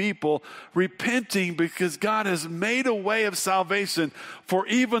 needy people, repenting because God has made a way of salvation for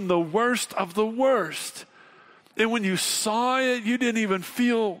even the worst of the worst. And when you saw it, you didn't even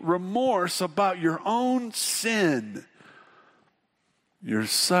feel remorse about your own sin. You're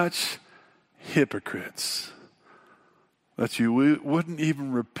such hypocrites that you wouldn't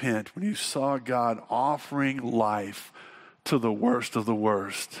even repent when you saw God offering life to the worst of the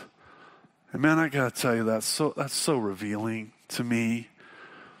worst. And man, I got to tell you, that's so revealing to me.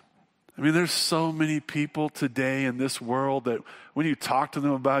 I mean, there's so many people today in this world that when you talk to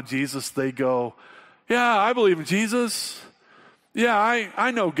them about Jesus, they go, yeah, I believe in Jesus. Yeah, I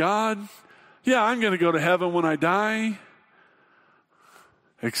know God. Yeah, I'm going to go to heaven when I die.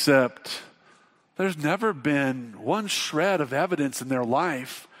 Except there's never been one shred of evidence in their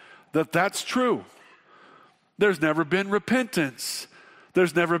life that that's true. There's never been repentance.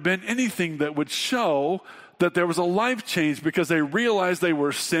 There's never been anything that would show that there was a life change because they realized they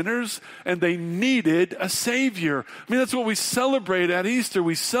were sinners and they needed a Savior. I mean, that's what we celebrate at Easter.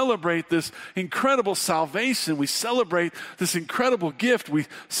 We celebrate this incredible salvation. We celebrate this incredible gift. We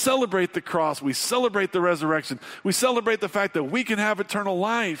celebrate the cross. We celebrate the resurrection. We celebrate the fact that we can have eternal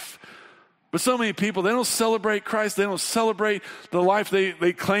life. But so many people, they don't celebrate Christ. They don't celebrate the life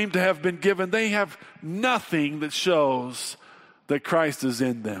they claim to have been given. They have nothing that shows that Christ is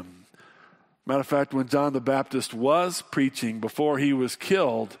in them. Matter of fact, when John the Baptist was preaching before he was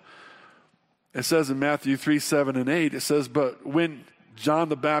killed, it says in Matthew 3:7-8, it says, but when John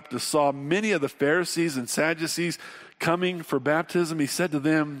the Baptist saw many of the Pharisees and Sadducees coming for baptism, he said to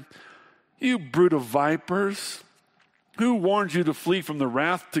them, you brood of vipers, who warned you to flee from the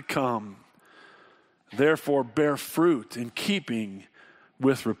wrath to come? Therefore bear fruit in keeping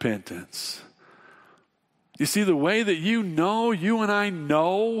with repentance. You see, the way that you and I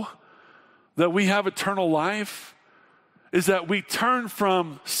know that we have eternal life is that we turn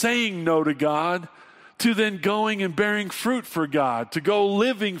from saying no to God to then going and bearing fruit for God, to go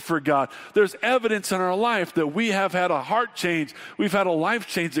living for God. There's evidence in our life that we have had a heart change. We've had a life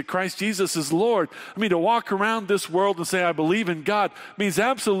change, that Christ Jesus is Lord. I mean, to walk around this world and say, I believe in God, means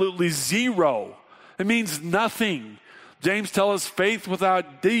absolutely zero. It means nothing. James tells us faith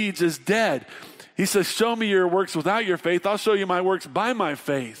without deeds is dead. He says, show me your works without your faith. I'll show you my works by my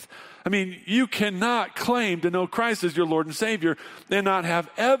faith. I mean, you cannot claim to know Christ as your Lord and Savior and not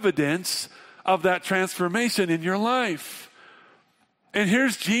have evidence of that transformation in your life. And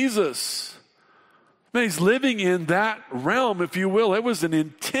here's Jesus. Man, he's living in that realm, if you will. It was an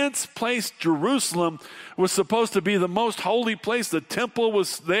intense place. Jerusalem was supposed to be the most holy place. The temple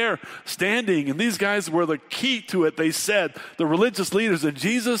was there standing, and these guys were the key to it, they said, the religious leaders. And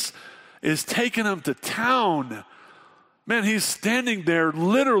Jesus is taking them to town. Man, he's standing there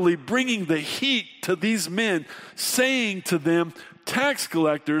literally bringing the heat to these men, saying to them, tax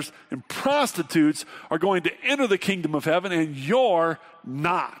collectors and prostitutes are going to enter the kingdom of heaven, and you're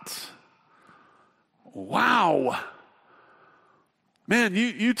not. Wow. Man,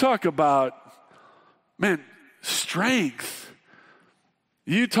 you talk about, man, strength.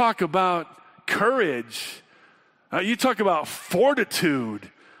 You talk about courage. You talk about fortitude.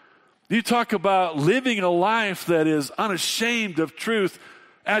 You talk about living a life that is unashamed of truth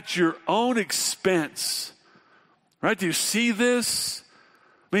at your own expense. Right? Do you see this?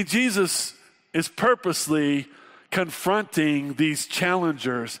 I mean, Jesus is purposely confronting these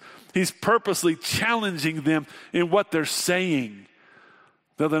challengers. He's purposely challenging them in what they're saying.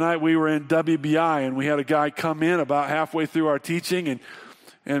 The other night we were in WBI and we had a guy come in about halfway through our teaching,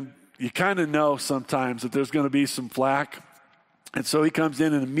 and you kind of know sometimes that there's going to be some flack. And so he comes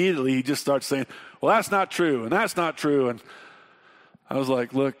in and immediately he just starts saying, well, that's not true, and that's not true. And I was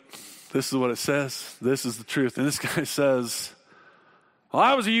like, look, this is what it says. This is the truth. And this guy says, well,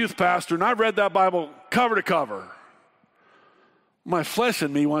 I was a youth pastor, and I read that Bible cover to cover. My flesh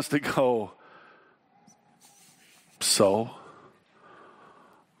in me wants to go, so?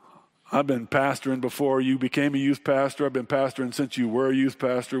 I've been pastoring before you became a youth pastor. I've been pastoring since you were a youth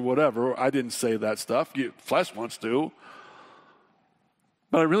pastor, whatever. I didn't say that stuff. Flesh wants to.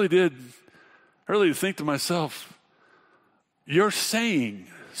 But I really did think to myself, you're saying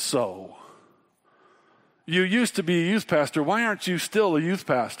so. You used to be a youth pastor. Why aren't you still a youth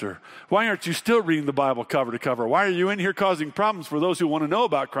pastor? Why aren't you still reading the Bible cover to cover? Why are you in here causing problems for those who want to know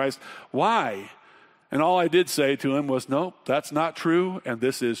about Christ? Why? And all I did say to him was, nope, that's not true, and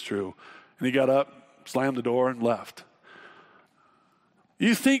this is true. And he got up, slammed the door, and left.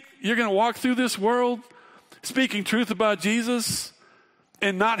 You think you're going to walk through this world speaking truth about Jesus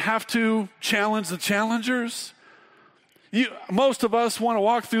and not have to challenge the challengers? Most of us want to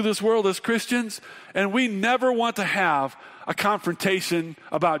walk through this world as Christians, and we never want to have a confrontation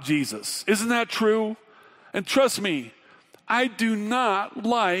about Jesus. Isn't that true? And trust me, I do not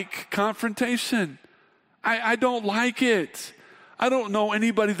like confrontation. I don't like it. I don't know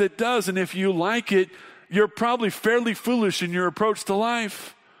anybody that does, and if you like it, you're probably fairly foolish in your approach to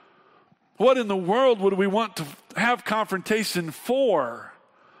life. What in the world would we want to have confrontation for?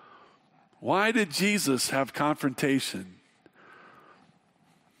 Why did Jesus have confrontation?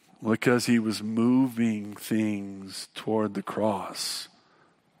 Because he was moving things toward the cross.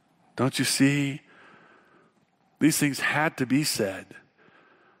 Don't you see? These things had to be said.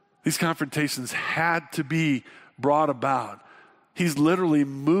 These confrontations had to be brought about. He's literally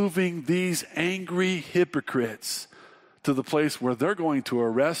moving these angry hypocrites to the place where they're going to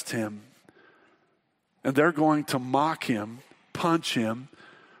arrest him, and they're going to mock him, punch him,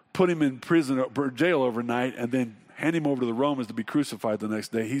 put him in prison or jail overnight, and then hand him over to the Romans to be crucified the next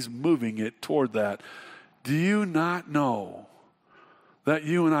day. He's moving it toward that. Do you not know that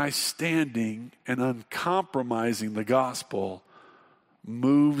you and I standing and uncompromising the gospel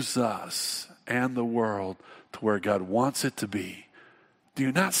moves us and the world to where God wants it to be? Do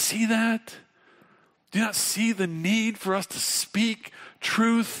you not see that? Do you not see the need for us to speak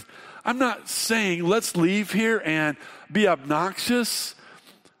truth? I'm not saying let's leave here and be obnoxious.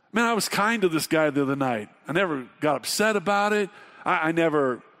 Man, I was kind to this guy the other night. I never got upset about it. I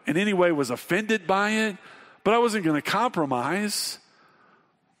never in any way was offended by it, but I wasn't going to compromise.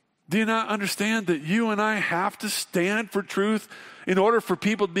 Do you not understand that you and I have to stand for truth in order for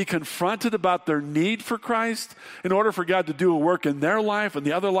people to be confronted about their need for Christ, in order for God to do a work in their life and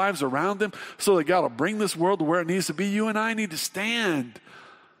the other lives around them, so that God will bring this world to where it needs to be? You and I need to stand.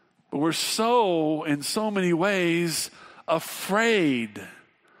 But we're so, in so many ways, afraid.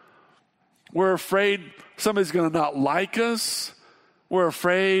 We're afraid somebody's going to not like us. We're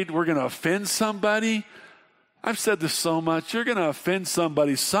afraid we're going to offend somebody. I've said this so much. You're going to offend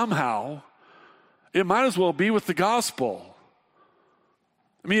somebody somehow. It might as well be with the gospel.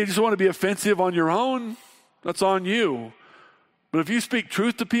 I mean, you just want to be offensive on your own? That's on you. But if you speak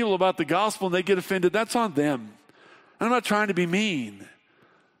truth to people about the gospel and they get offended, that's on them. I'm not trying to be mean.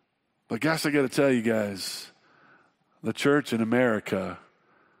 But gosh, I got to tell you guys, the church in America,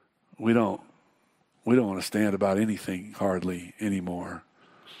 we don't want to stand about anything hardly anymore.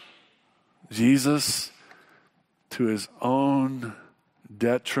 Jesus, to his own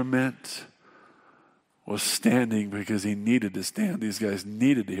detriment, was standing because he needed to stand. These guys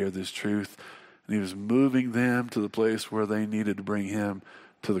needed to hear this truth. And he was moving them to the place where they needed to bring him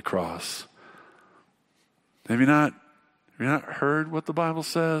to the cross. Have you not heard what the Bible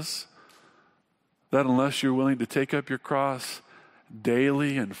says? That unless you're willing to take up your cross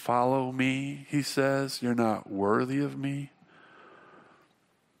daily and follow me, he says, you're not worthy of me.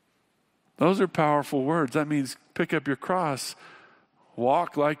 Those are powerful words. That means pick up your cross,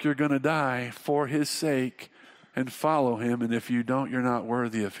 walk like you're going to die for his sake, and follow him. And if you don't, you're not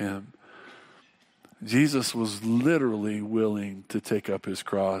worthy of him. Jesus was literally willing to take up his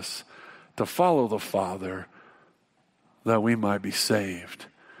cross, to follow the Father, that we might be saved.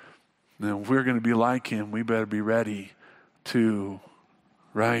 Now, if we're going to be like him, we better be ready to,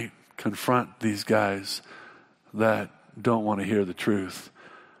 confront these guys that don't want to hear the truth.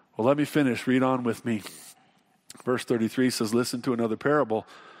 Well, let me finish. Read on with me. Verse 33 says, listen to another parable.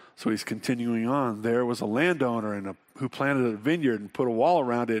 So he's continuing on. There was a landowner who planted a vineyard and put a wall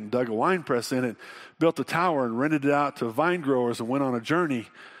around it and dug a wine press in it, built a tower and rented it out to vine growers and went on a journey.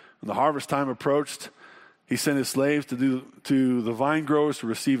 When the harvest time approached, he sent his slaves to the vine growers to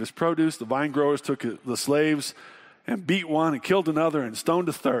receive his produce. The vine growers took the slaves and beat one and killed another and stoned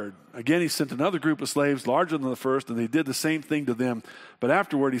a third. Again, he sent another group of slaves larger than the first, and they did the same thing to them. But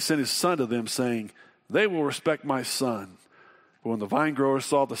afterward, he sent his son to them, saying, they will respect my son. But when the vine growers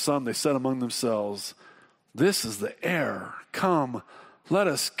saw the son, they said among themselves, this is the heir. Come, let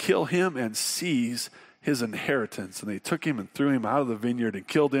us kill him and seize his inheritance. And they took him and threw him out of the vineyard and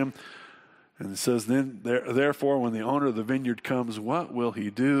killed him. And it says, therefore, when the owner of the vineyard comes, what will he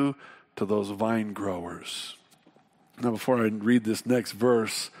do to those vine growers? Now, before I read this next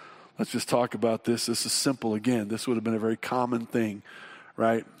verse, let's just talk about this. This is simple again. This would have been a very common thing,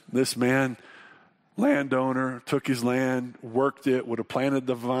 right? This man, landowner, took his land, worked it, would have planted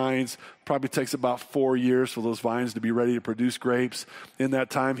the vines. Probably takes about 4 years for those vines to be ready to produce grapes. In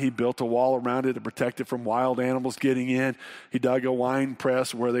that time, he built a wall around it to protect it from wild animals getting in. He dug a wine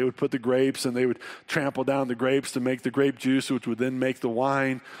press where they would put the grapes, and they would trample down the grapes to make the grape juice, which would then make the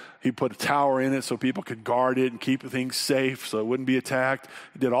wine. He put a tower in it so people could guard it and keep things safe so it wouldn't be attacked.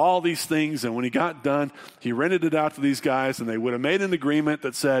 He did all these things, and when he got done, he rented it out to these guys, and they would have made an agreement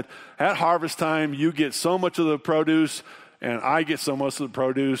that said, at harvest time, you get so much of the produce, and I get so much of the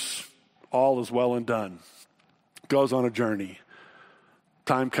produce. All is well and done. Goes on a journey.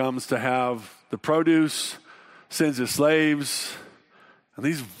 Time comes to have the produce, sends his slaves, and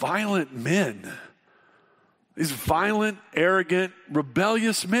these violent men, these violent, arrogant,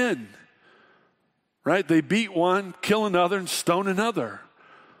 rebellious men, right? They beat one, kill another, and stone another.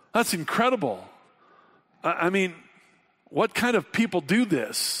 That's incredible. I mean, what kind of people do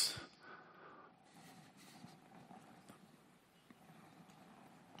this?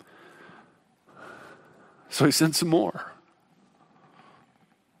 So he sent some more.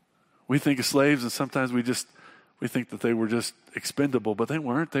 We think of slaves, and sometimes we think that they were just expendable, but they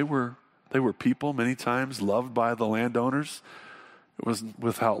weren't. They were people many times loved by the landowners. It was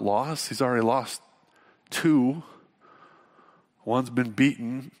without loss. He's already lost 2. One's been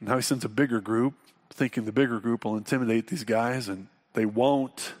beaten. Now he sends a bigger group, thinking the bigger group will intimidate these guys, and they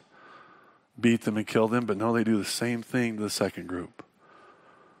won't beat them and kill them. But no, they do the same thing to the second group.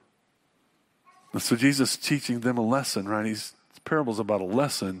 And so Jesus is teaching them a lesson, right? This parable's about a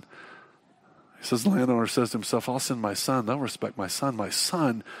lesson. He says, the landowner says to himself, I'll send my son. They'll respect my son. My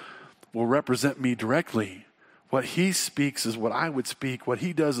son will represent me directly. What he speaks is what I would speak. What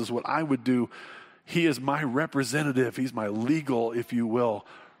he does is what I would do. He is my representative. He's my legal, if you will,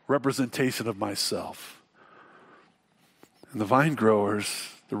 representation of myself. And the vine growers,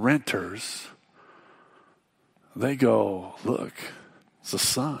 the renters, they go, look, it's the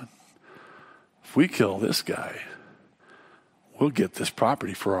son. If we kill this guy, we'll get this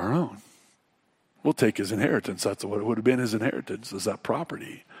property for our own. We'll take his inheritance. That's what it would have been, his inheritance, is that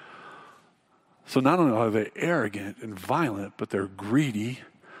property. So not only are they arrogant and violent, but they're greedy.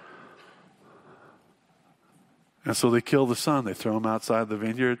 And so they kill the son. They throw him outside the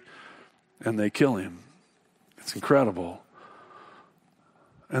vineyard, and they kill him. It's incredible.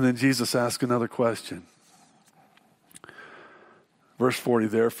 And then Jesus asked another question. Verse 40,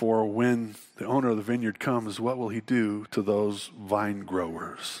 therefore, when the owner of the vineyard comes, what will he do to those vine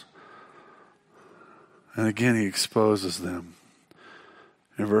growers? And again, he exposes them.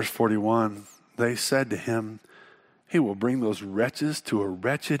 In verse 41, they said to him, he will bring those wretches to a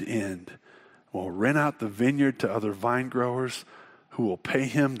wretched end, will rent out the vineyard to other vine growers who will pay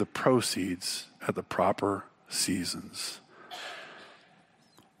him the proceeds at the proper seasons.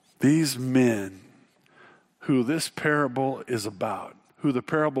 These men who this parable is about, who the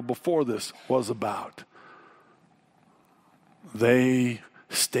parable before this was about, they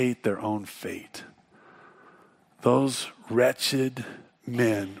state their own fate. Those wretched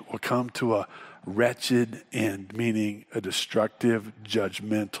men will come to a wretched end, meaning a destructive,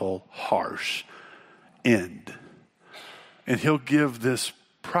 judgmental, harsh end. And he'll give this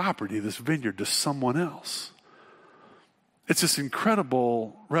property, this vineyard, to someone else. It's this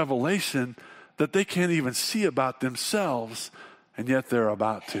incredible revelation that they can't even see about themselves, and yet they're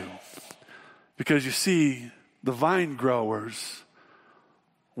about to. Because you see, the vine growers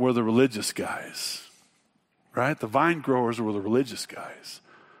were the religious guys, right? The vine growers were the religious guys.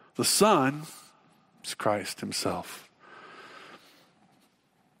 The son is Christ himself.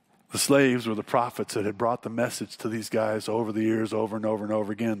 The slaves were the prophets that had brought the message to these guys over the years, over and over and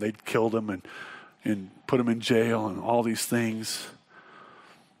over again. They'd killed them and put them in jail and all these things.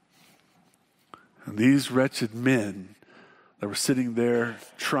 And these wretched men that were sitting there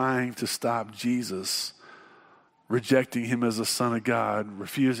trying to stop Jesus, rejecting him as the Son of God,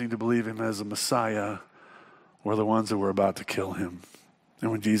 refusing to believe him as a Messiah, were the ones that were about to kill him. And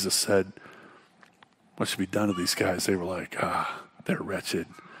when Jesus said, what should be done to these guys? They were like, they're wretched,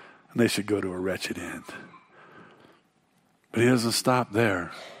 and they should go to a wretched end. But he doesn't stop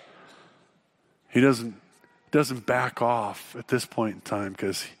there. He doesn't back off at this point in time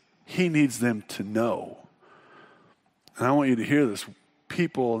because he needs them to know. And I want you to hear this.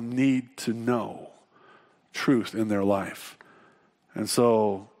 People need to know truth in their life. And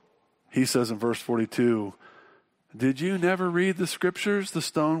so he says in verse 42, did you never read the scriptures? The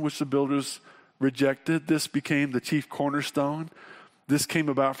stone which the builders rejected, this became the chief cornerstone. This came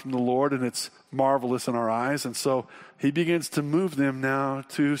about from the Lord, and it's marvelous in our eyes. And so he begins to move them now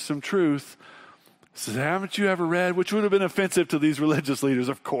to some truth. He says, haven't you ever read, which would have been offensive to these religious leaders?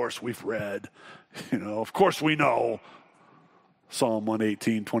 Of course we've read. Of course we know. Psalm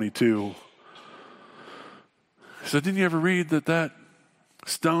 118:22. He said, didn't you ever read that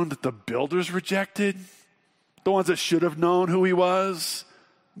stone that the builders rejected? The ones that should have known who he was.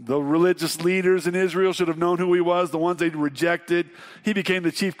 The religious leaders in Israel should have known who he was. The ones they'd rejected. He became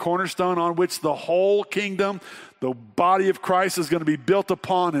the chief cornerstone on which the whole kingdom, the body of Christ, is going to be built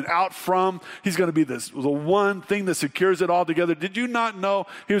upon and out from. He's going to be the one thing that secures it all together. Did you not know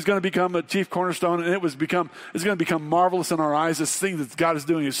he was going to become a chief cornerstone, and it's going to become marvelous in our eyes? This thing that God is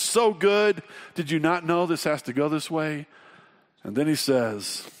doing is so good. Did you not know this has to go this way? And then he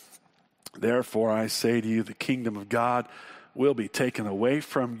says, therefore I say to you, the kingdom of God will be taken away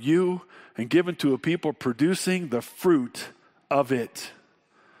from you and given to a people producing the fruit of it.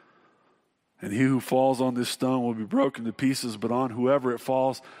 And he who falls on this stone will be broken to pieces, but on whoever it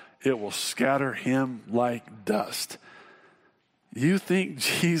falls, it will scatter him like dust. You think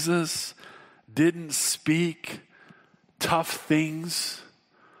Jesus didn't speak tough things?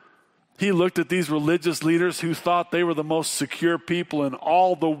 He looked at these religious leaders who thought they were the most secure people in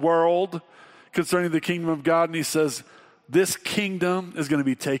all the world concerning the kingdom of God, and he says, this kingdom is going to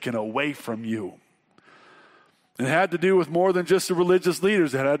be taken away from you. It had to do with more than just the religious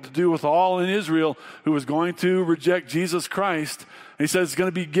leaders. It had to do with all in Israel who was going to reject Jesus Christ. And he says it's going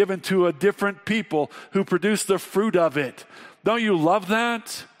to be given to a different people who produce the fruit of it. Don't you love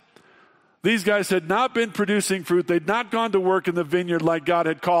that? These guys had not been producing fruit. They'd not gone to work in the vineyard like God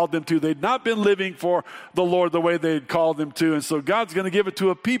had called them to. They'd not been living for the Lord the way they had called them to. And so God's going to give it to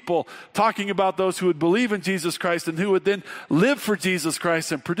a people, talking about those who would believe in Jesus Christ and who would then live for Jesus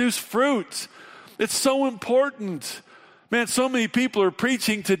Christ and produce fruit. It's so important. Man, so many people are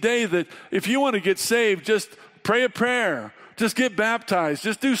preaching today that if you want to get saved, just pray a prayer. Just get baptized.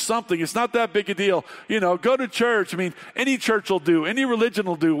 Just do something. It's not that big a deal. Go to church. I mean, any church will do. Any religion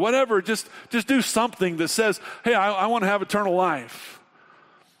will do. Whatever. Just do something that says, hey, I want to have eternal life.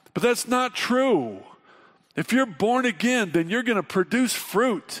 But that's not true. If you're born again, then you're going to produce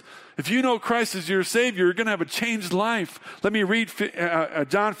fruit. If you know Christ as your Savior, you're going to have a changed life. Let me read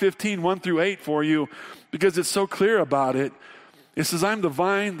John 15:1-8 for you because it's so clear about it. It says, I'm the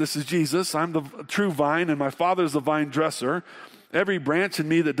vine, this is Jesus, I'm the true vine, and my Father is the vine dresser. Every branch in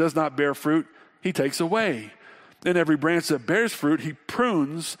me that does not bear fruit, he takes away. And every branch that bears fruit, he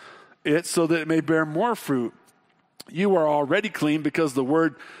prunes it so that it may bear more fruit. You are already clean because the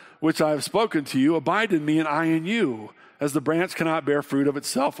word which I have spoken to you abide in me and I in you. As the branch cannot bear fruit of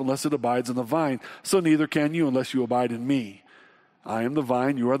itself unless it abides in the vine, so neither can you unless you abide in me. I am the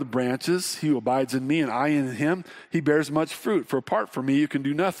vine, you are the branches. He who abides in me and I in him, he bears much fruit. For apart from me, you can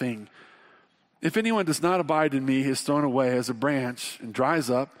do nothing. If anyone does not abide in me, he is thrown away as a branch and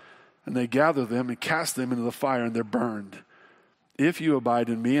dries up, and they gather them and cast them into the fire, and they're burned. If you abide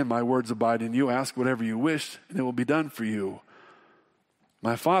in me and my words abide in you, ask whatever you wish, and it will be done for you.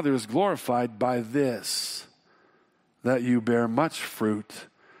 My Father is glorified by this, that you bear much fruit,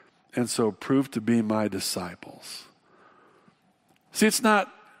 and so prove to be my disciples. See, it's not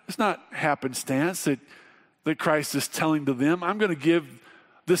happenstance that Christ is telling to them, I'm going to give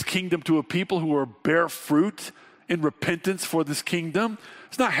this kingdom to a people who are bear fruit in repentance for this kingdom.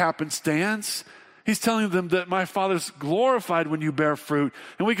 It's not happenstance. He's telling them that my Father's glorified when you bear fruit.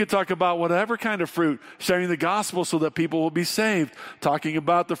 And we could talk about whatever kind of fruit, sharing the gospel so that people will be saved, talking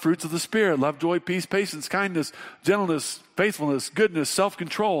about the fruits of the Spirit, love, joy, peace, patience, kindness, gentleness, faithfulness, goodness,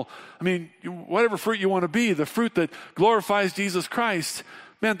 self-control. I mean, whatever fruit you want to be, the fruit that glorifies Jesus Christ.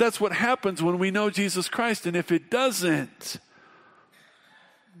 Man, that's what happens when we know Jesus Christ. And if it doesn't,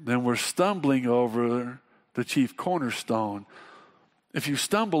 then we're stumbling over the chief cornerstone. If you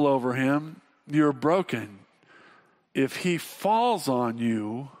stumble over him, you're broken. If he falls on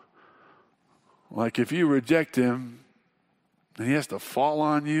you, like if you reject him and he has to fall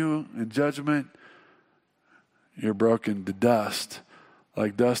on you in judgment, you're broken to dust,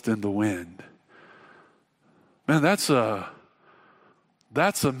 like dust in the wind. Man, that's a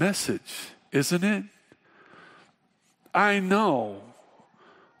message, isn't it? I know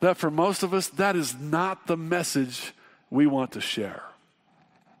that for most of us, that is not the message we want to share.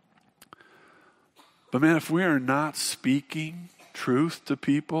 But man, if we are not speaking truth to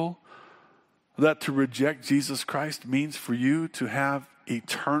people, that to reject Jesus Christ means for you to have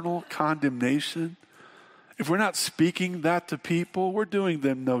eternal condemnation, if we're not speaking that to people, we're doing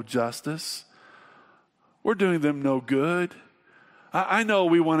them no justice. We're doing them no good. I know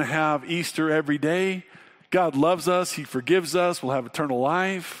we want to have Easter every day. God loves us. He forgives us. We'll have eternal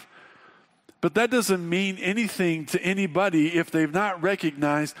life. But that doesn't mean anything to anybody if they've not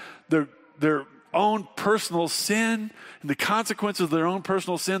recognized their own personal sin and the consequences of their own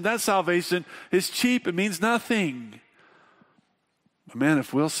personal sin. That salvation is cheap. It means nothing. But man,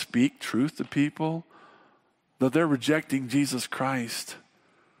 if we'll speak truth to people, that they're rejecting Jesus Christ.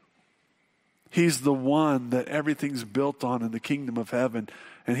 He's the one that everything's built on in the kingdom of heaven,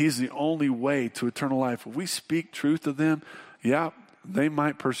 and he's the only way to eternal life. If we speak truth to them, yeah, they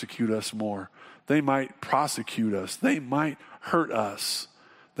might persecute us more. They might prosecute us. They might hurt us.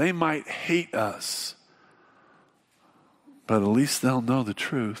 They might hate us. But at least they'll know the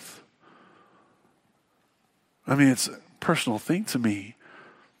truth. I mean, it's a personal thing to me.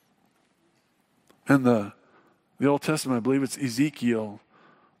 And the Old Testament, I believe it's Ezekiel,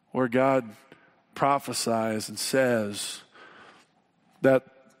 where God prophesies and says that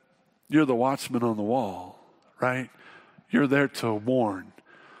you're the watchman on the wall, right? You're there to warn.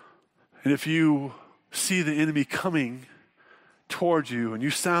 And if you see the enemy coming towards you and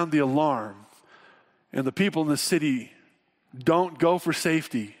you sound the alarm and the people in the city don't go for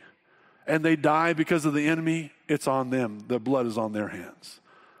safety and they die because of the enemy, it's on them. The blood is on their hands.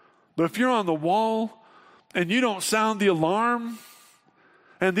 But if you're on the wall and you don't sound the alarm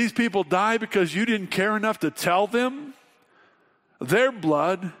and these people die because you didn't care enough to tell them, their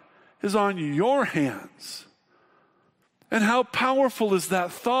blood is on your hands. And how powerful is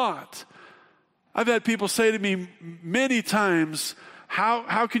that thought? I've had people say to me many times,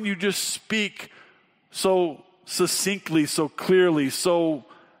 how can you just speak so succinctly, so clearly, so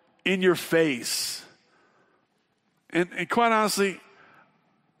in your face? And quite honestly,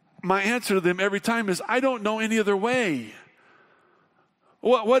 my answer to them every time is, I don't know any other way.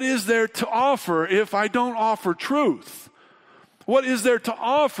 What is there to offer if I don't offer truth? What is there to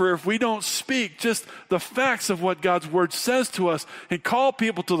offer if we don't speak just the facts of what God's word says to us and call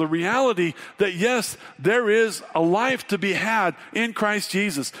people to the reality that yes, there is a life to be had in Christ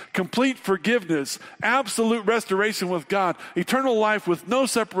Jesus, complete forgiveness, absolute restoration with God, eternal life with no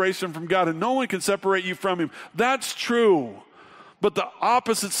separation from God, and no one can separate you from him. That's true. But the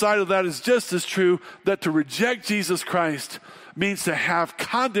opposite side of that is just as true, that to reject Jesus Christ means to have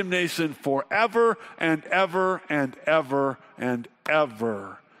condemnation forever and ever and ever and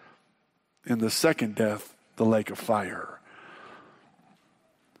ever in the second death, the lake of fire.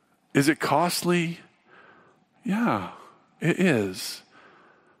 Is it costly? Yeah, it is.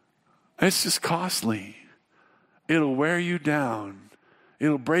 It's just costly. It'll wear you down.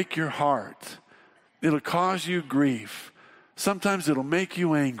 It'll break your heart. It'll cause you grief. Sometimes it'll make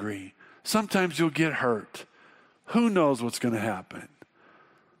you angry. Sometimes you'll get hurt. Who knows what's going to happen?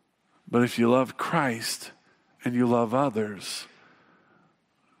 But if you love Christ and you love others,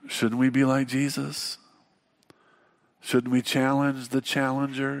 shouldn't we be like Jesus? Shouldn't we challenge the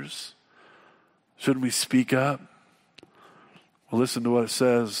challengers? Shouldn't we speak up? Well, listen to what it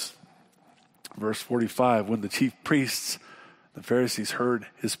says, verse 45. When the chief priests, the Pharisees, heard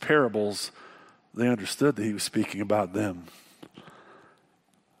his parables, they understood that he was speaking about them.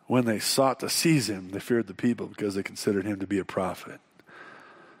 When they sought to seize him, they feared the people because they considered him to be a prophet.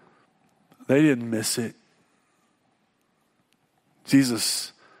 They didn't miss it.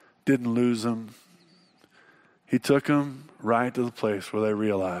 Jesus didn't lose them. He took them right to the place where they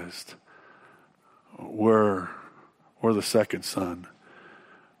realized we're the second son.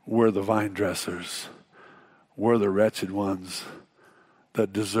 We're the vine dressers. We're the wretched ones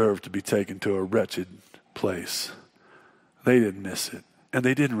that deserve to be taken to a wretched place. They didn't miss it. And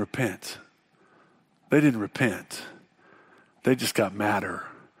they didn't repent. They didn't repent. They just got madder.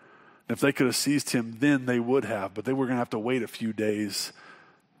 If they could have seized him then, they would have. But they were going to have to wait a few days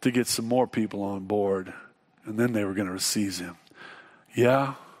to get some more people on board. And then they were going to seize him.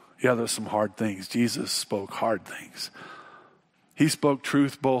 Yeah, there's some hard things. Jesus spoke hard things. He spoke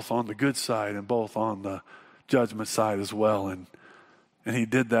truth both on the good side and both on the judgment side as well. And he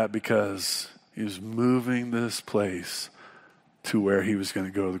did that because he was moving this place to where he was going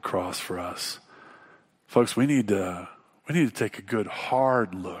to go to the cross for us. Folks, we need to take a good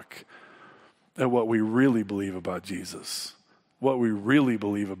hard look at what we really believe about Jesus, what we really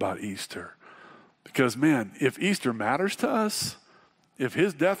believe about Easter. Because, man, if Easter matters to us, if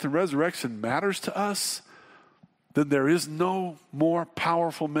his death and resurrection matters to us, then there is no more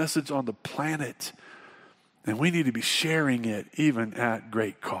powerful message on the planet. And we need to be sharing it even at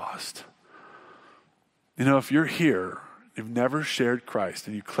great cost. You know, if you're here, you've never shared Christ,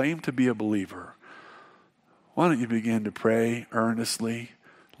 and you claim to be a believer, why don't you begin to pray earnestly,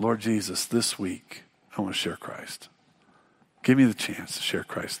 Lord Jesus, this week, I want to share Christ. Give me the chance to share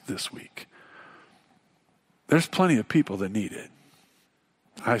Christ this week. There's plenty of people that need it.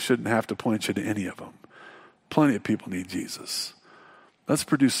 I shouldn't have to point you to any of them. Plenty of people need Jesus. Let's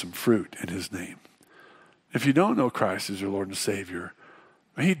produce some fruit in his name. If you don't know Christ as your Lord and Savior,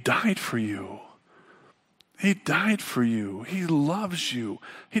 he died for you. He died for you. He loves you.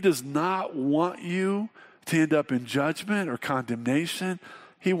 He does not want you to end up in judgment or condemnation.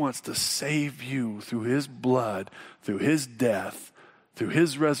 He wants to save you through his blood, through his death, through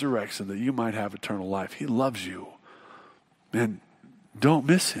his resurrection, that you might have eternal life. He loves you. And don't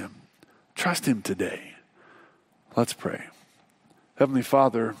miss him. Trust him today. Let's pray. Heavenly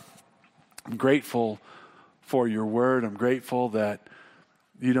Father, I'm grateful for your word. I'm grateful that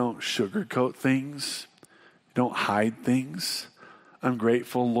you don't sugarcoat things. You don't hide things. I'm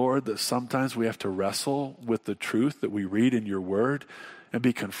grateful, Lord, that sometimes we have to wrestle with the truth that we read in your word and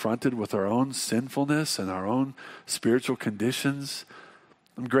be confronted with our own sinfulness and our own spiritual conditions.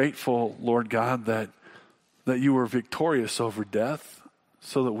 I'm grateful, Lord God, that you were victorious over death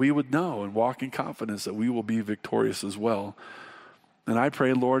so that we would know and walk in confidence that we will be victorious as well. And I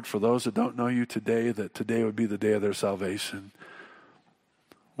pray, Lord, for those that don't know you today, that today would be the day of their salvation.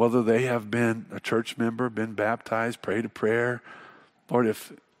 Whether they have been a church member, been baptized, prayed a prayer, Lord,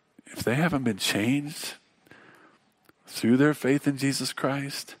 if they haven't been changed through their faith in Jesus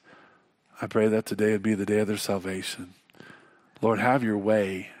Christ, I pray that today would be the day of their salvation. Lord, have your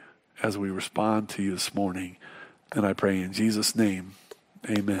way as we respond to you this morning. And I pray in Jesus' name,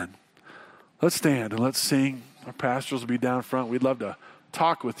 amen. Let's stand and let's sing. Our pastors will be down front. We'd love to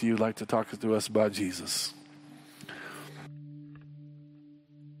talk with you, like to talk to us about Jesus.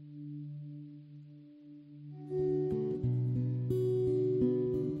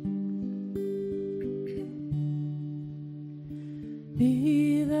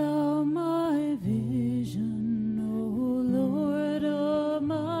 Be thou my vision, O Lord of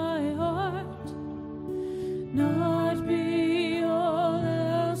my heart, not be all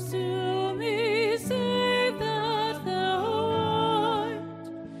else to me, save that thou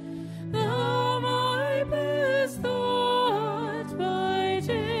art. Thou my best thought by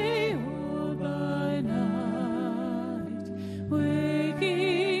day or by night,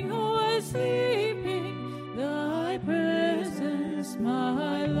 waking or sleeping, thy presence my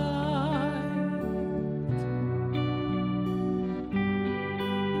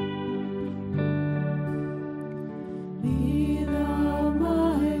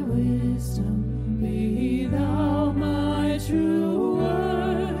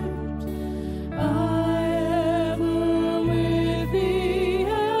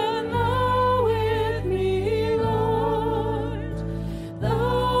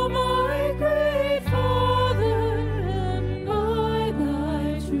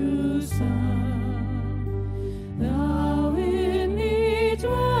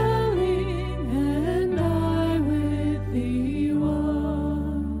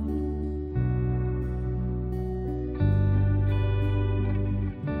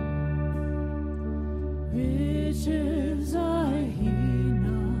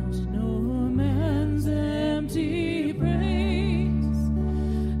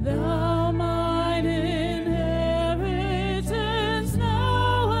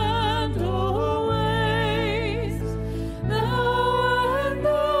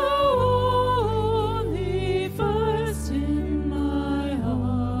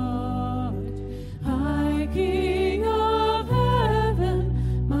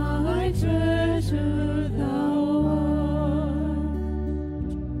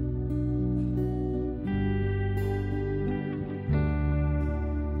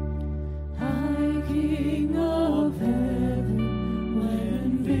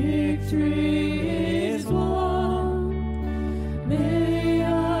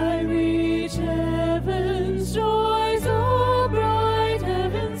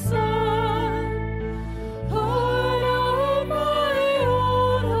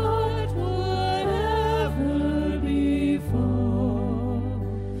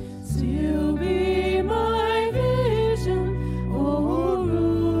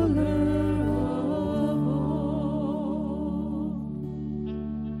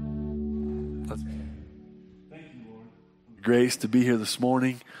grace to be here this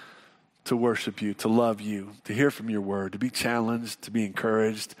morning, to worship you, to love you, to hear from your word, to be challenged, to be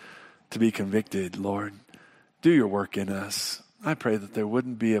encouraged, to be convicted, Lord. Do your work in us. I pray that there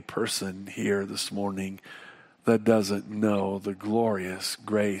wouldn't be a person here this morning that doesn't know the glorious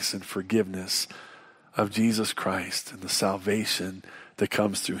grace and forgiveness of Jesus Christ and the salvation that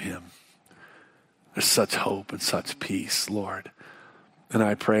comes through him. There's such hope and such peace, Lord. And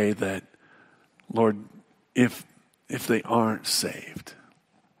I pray that, Lord, if they aren't saved,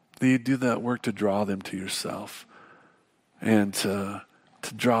 that you do that work to draw them to yourself and to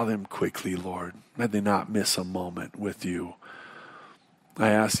draw them quickly, Lord. May they not miss a moment with you. I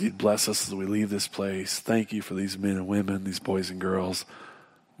ask you to bless us as we leave this place. Thank you for these men and women, these boys and girls.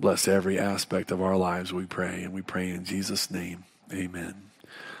 Bless every aspect of our lives, we pray. And we pray in Jesus' name, amen.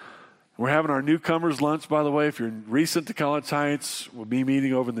 We're having our newcomers lunch, by the way. If you're recent to College Heights, we'll be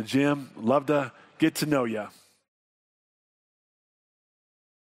meeting over in the gym. Love to get to know you.